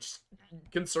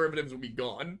 Conservatives will be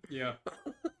gone. Yeah.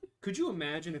 Could you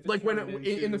imagine if it like when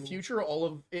in the future,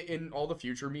 in all the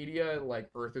future media, like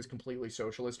Earth is completely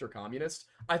socialist or communist?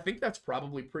 I think that's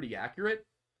probably pretty accurate,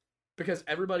 because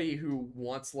everybody who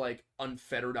wants like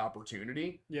unfettered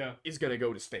opportunity, is gonna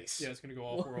go to space. Yeah, it's gonna go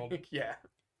off world. Yeah,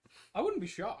 I wouldn't be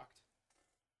shocked.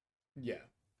 Yeah.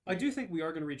 I do think we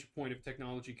are going to reach a point if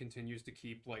technology continues to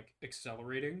keep like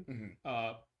accelerating. Mm-hmm.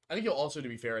 I think you'll also, to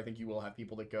be fair, I think you will have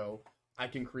people that go, I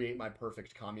can create my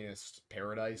perfect communist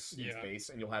paradise in space,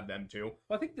 and you'll have them too.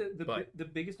 Well, I think the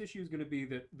biggest issue is going to be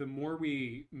that the more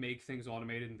we make things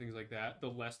automated and things like that, the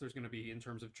less there's going to be in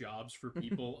terms of jobs for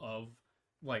people of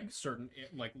like certain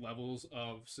like levels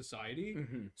of society.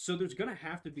 Mm-hmm. So there's going to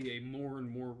have to be a more and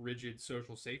more rigid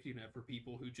social safety net for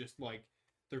people who just like,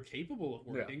 they're capable of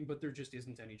working, but there just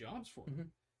isn't any jobs for them. Mm-hmm.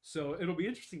 So it'll be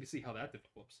interesting to see how that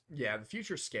develops. Yeah, the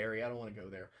future's scary. I don't want to go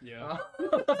there. Yeah.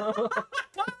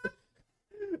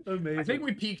 Amazing. I think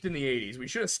we peaked in the 80s. We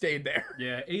should have stayed there.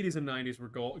 Yeah, 80s and 90s were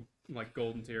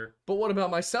golden tier. But what about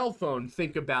my cell phone?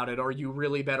 Think about it. Are you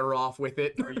really better off with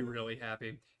it? Are you really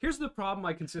happy? Here's the problem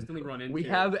I consistently run into. We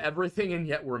have everything and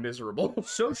yet we're miserable.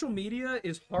 Social media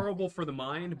is horrible for the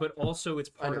mind, but also it's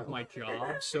part of my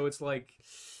job. So it's like...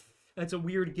 That's a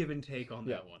weird give and take on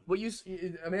that one. What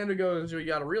Amanda goes, you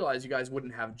got to realize you guys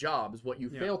wouldn't have jobs. What you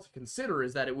fail to consider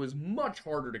is that it was much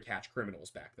harder to catch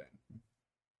criminals back then.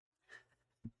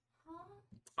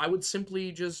 I would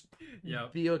simply just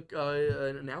be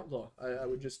an outlaw. I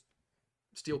would just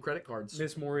steal credit cards.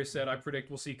 Miss Maury said, I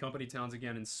predict we'll see company towns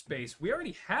again in space. We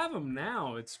already have them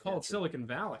now. It's called Silicon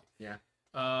Valley. Yeah.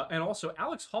 And also,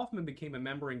 Alex Hoffman became a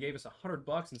member and gave us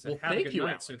 $100 and said, have a good night.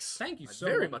 Alex. So thank you so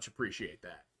much. I very much appreciate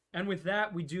that. And with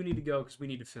that, we do need to go because we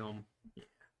need to film. Yeah.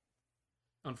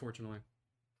 Unfortunately.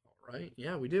 All right.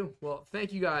 Yeah, we do. Well,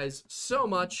 thank you guys so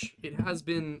much. It has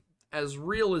been as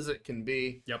real as it can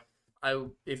be. Yep.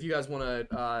 If you guys want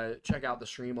to check out the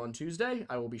stream on Tuesday,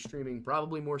 I will be streaming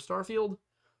probably more Starfield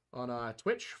on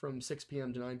Twitch from 6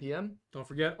 p.m. to 9 p.m. Don't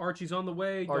forget, Archie's on the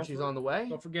way. On the way.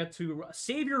 Don't forget to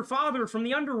save your father from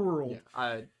the underworld.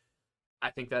 Yeah, I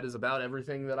think that is about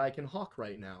everything that I can hawk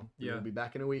right now. Yeah. We'll be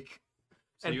back in a week.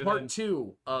 And part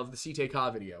 2 of the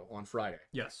CTK video on Friday.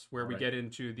 Yes, where we get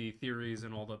into the theories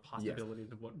and all the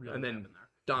possibilities of what really happened there.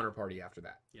 Donner Party after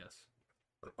that. Yes.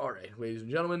 All right, ladies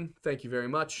and gentlemen, thank you very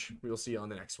much. We will see you on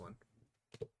the next one.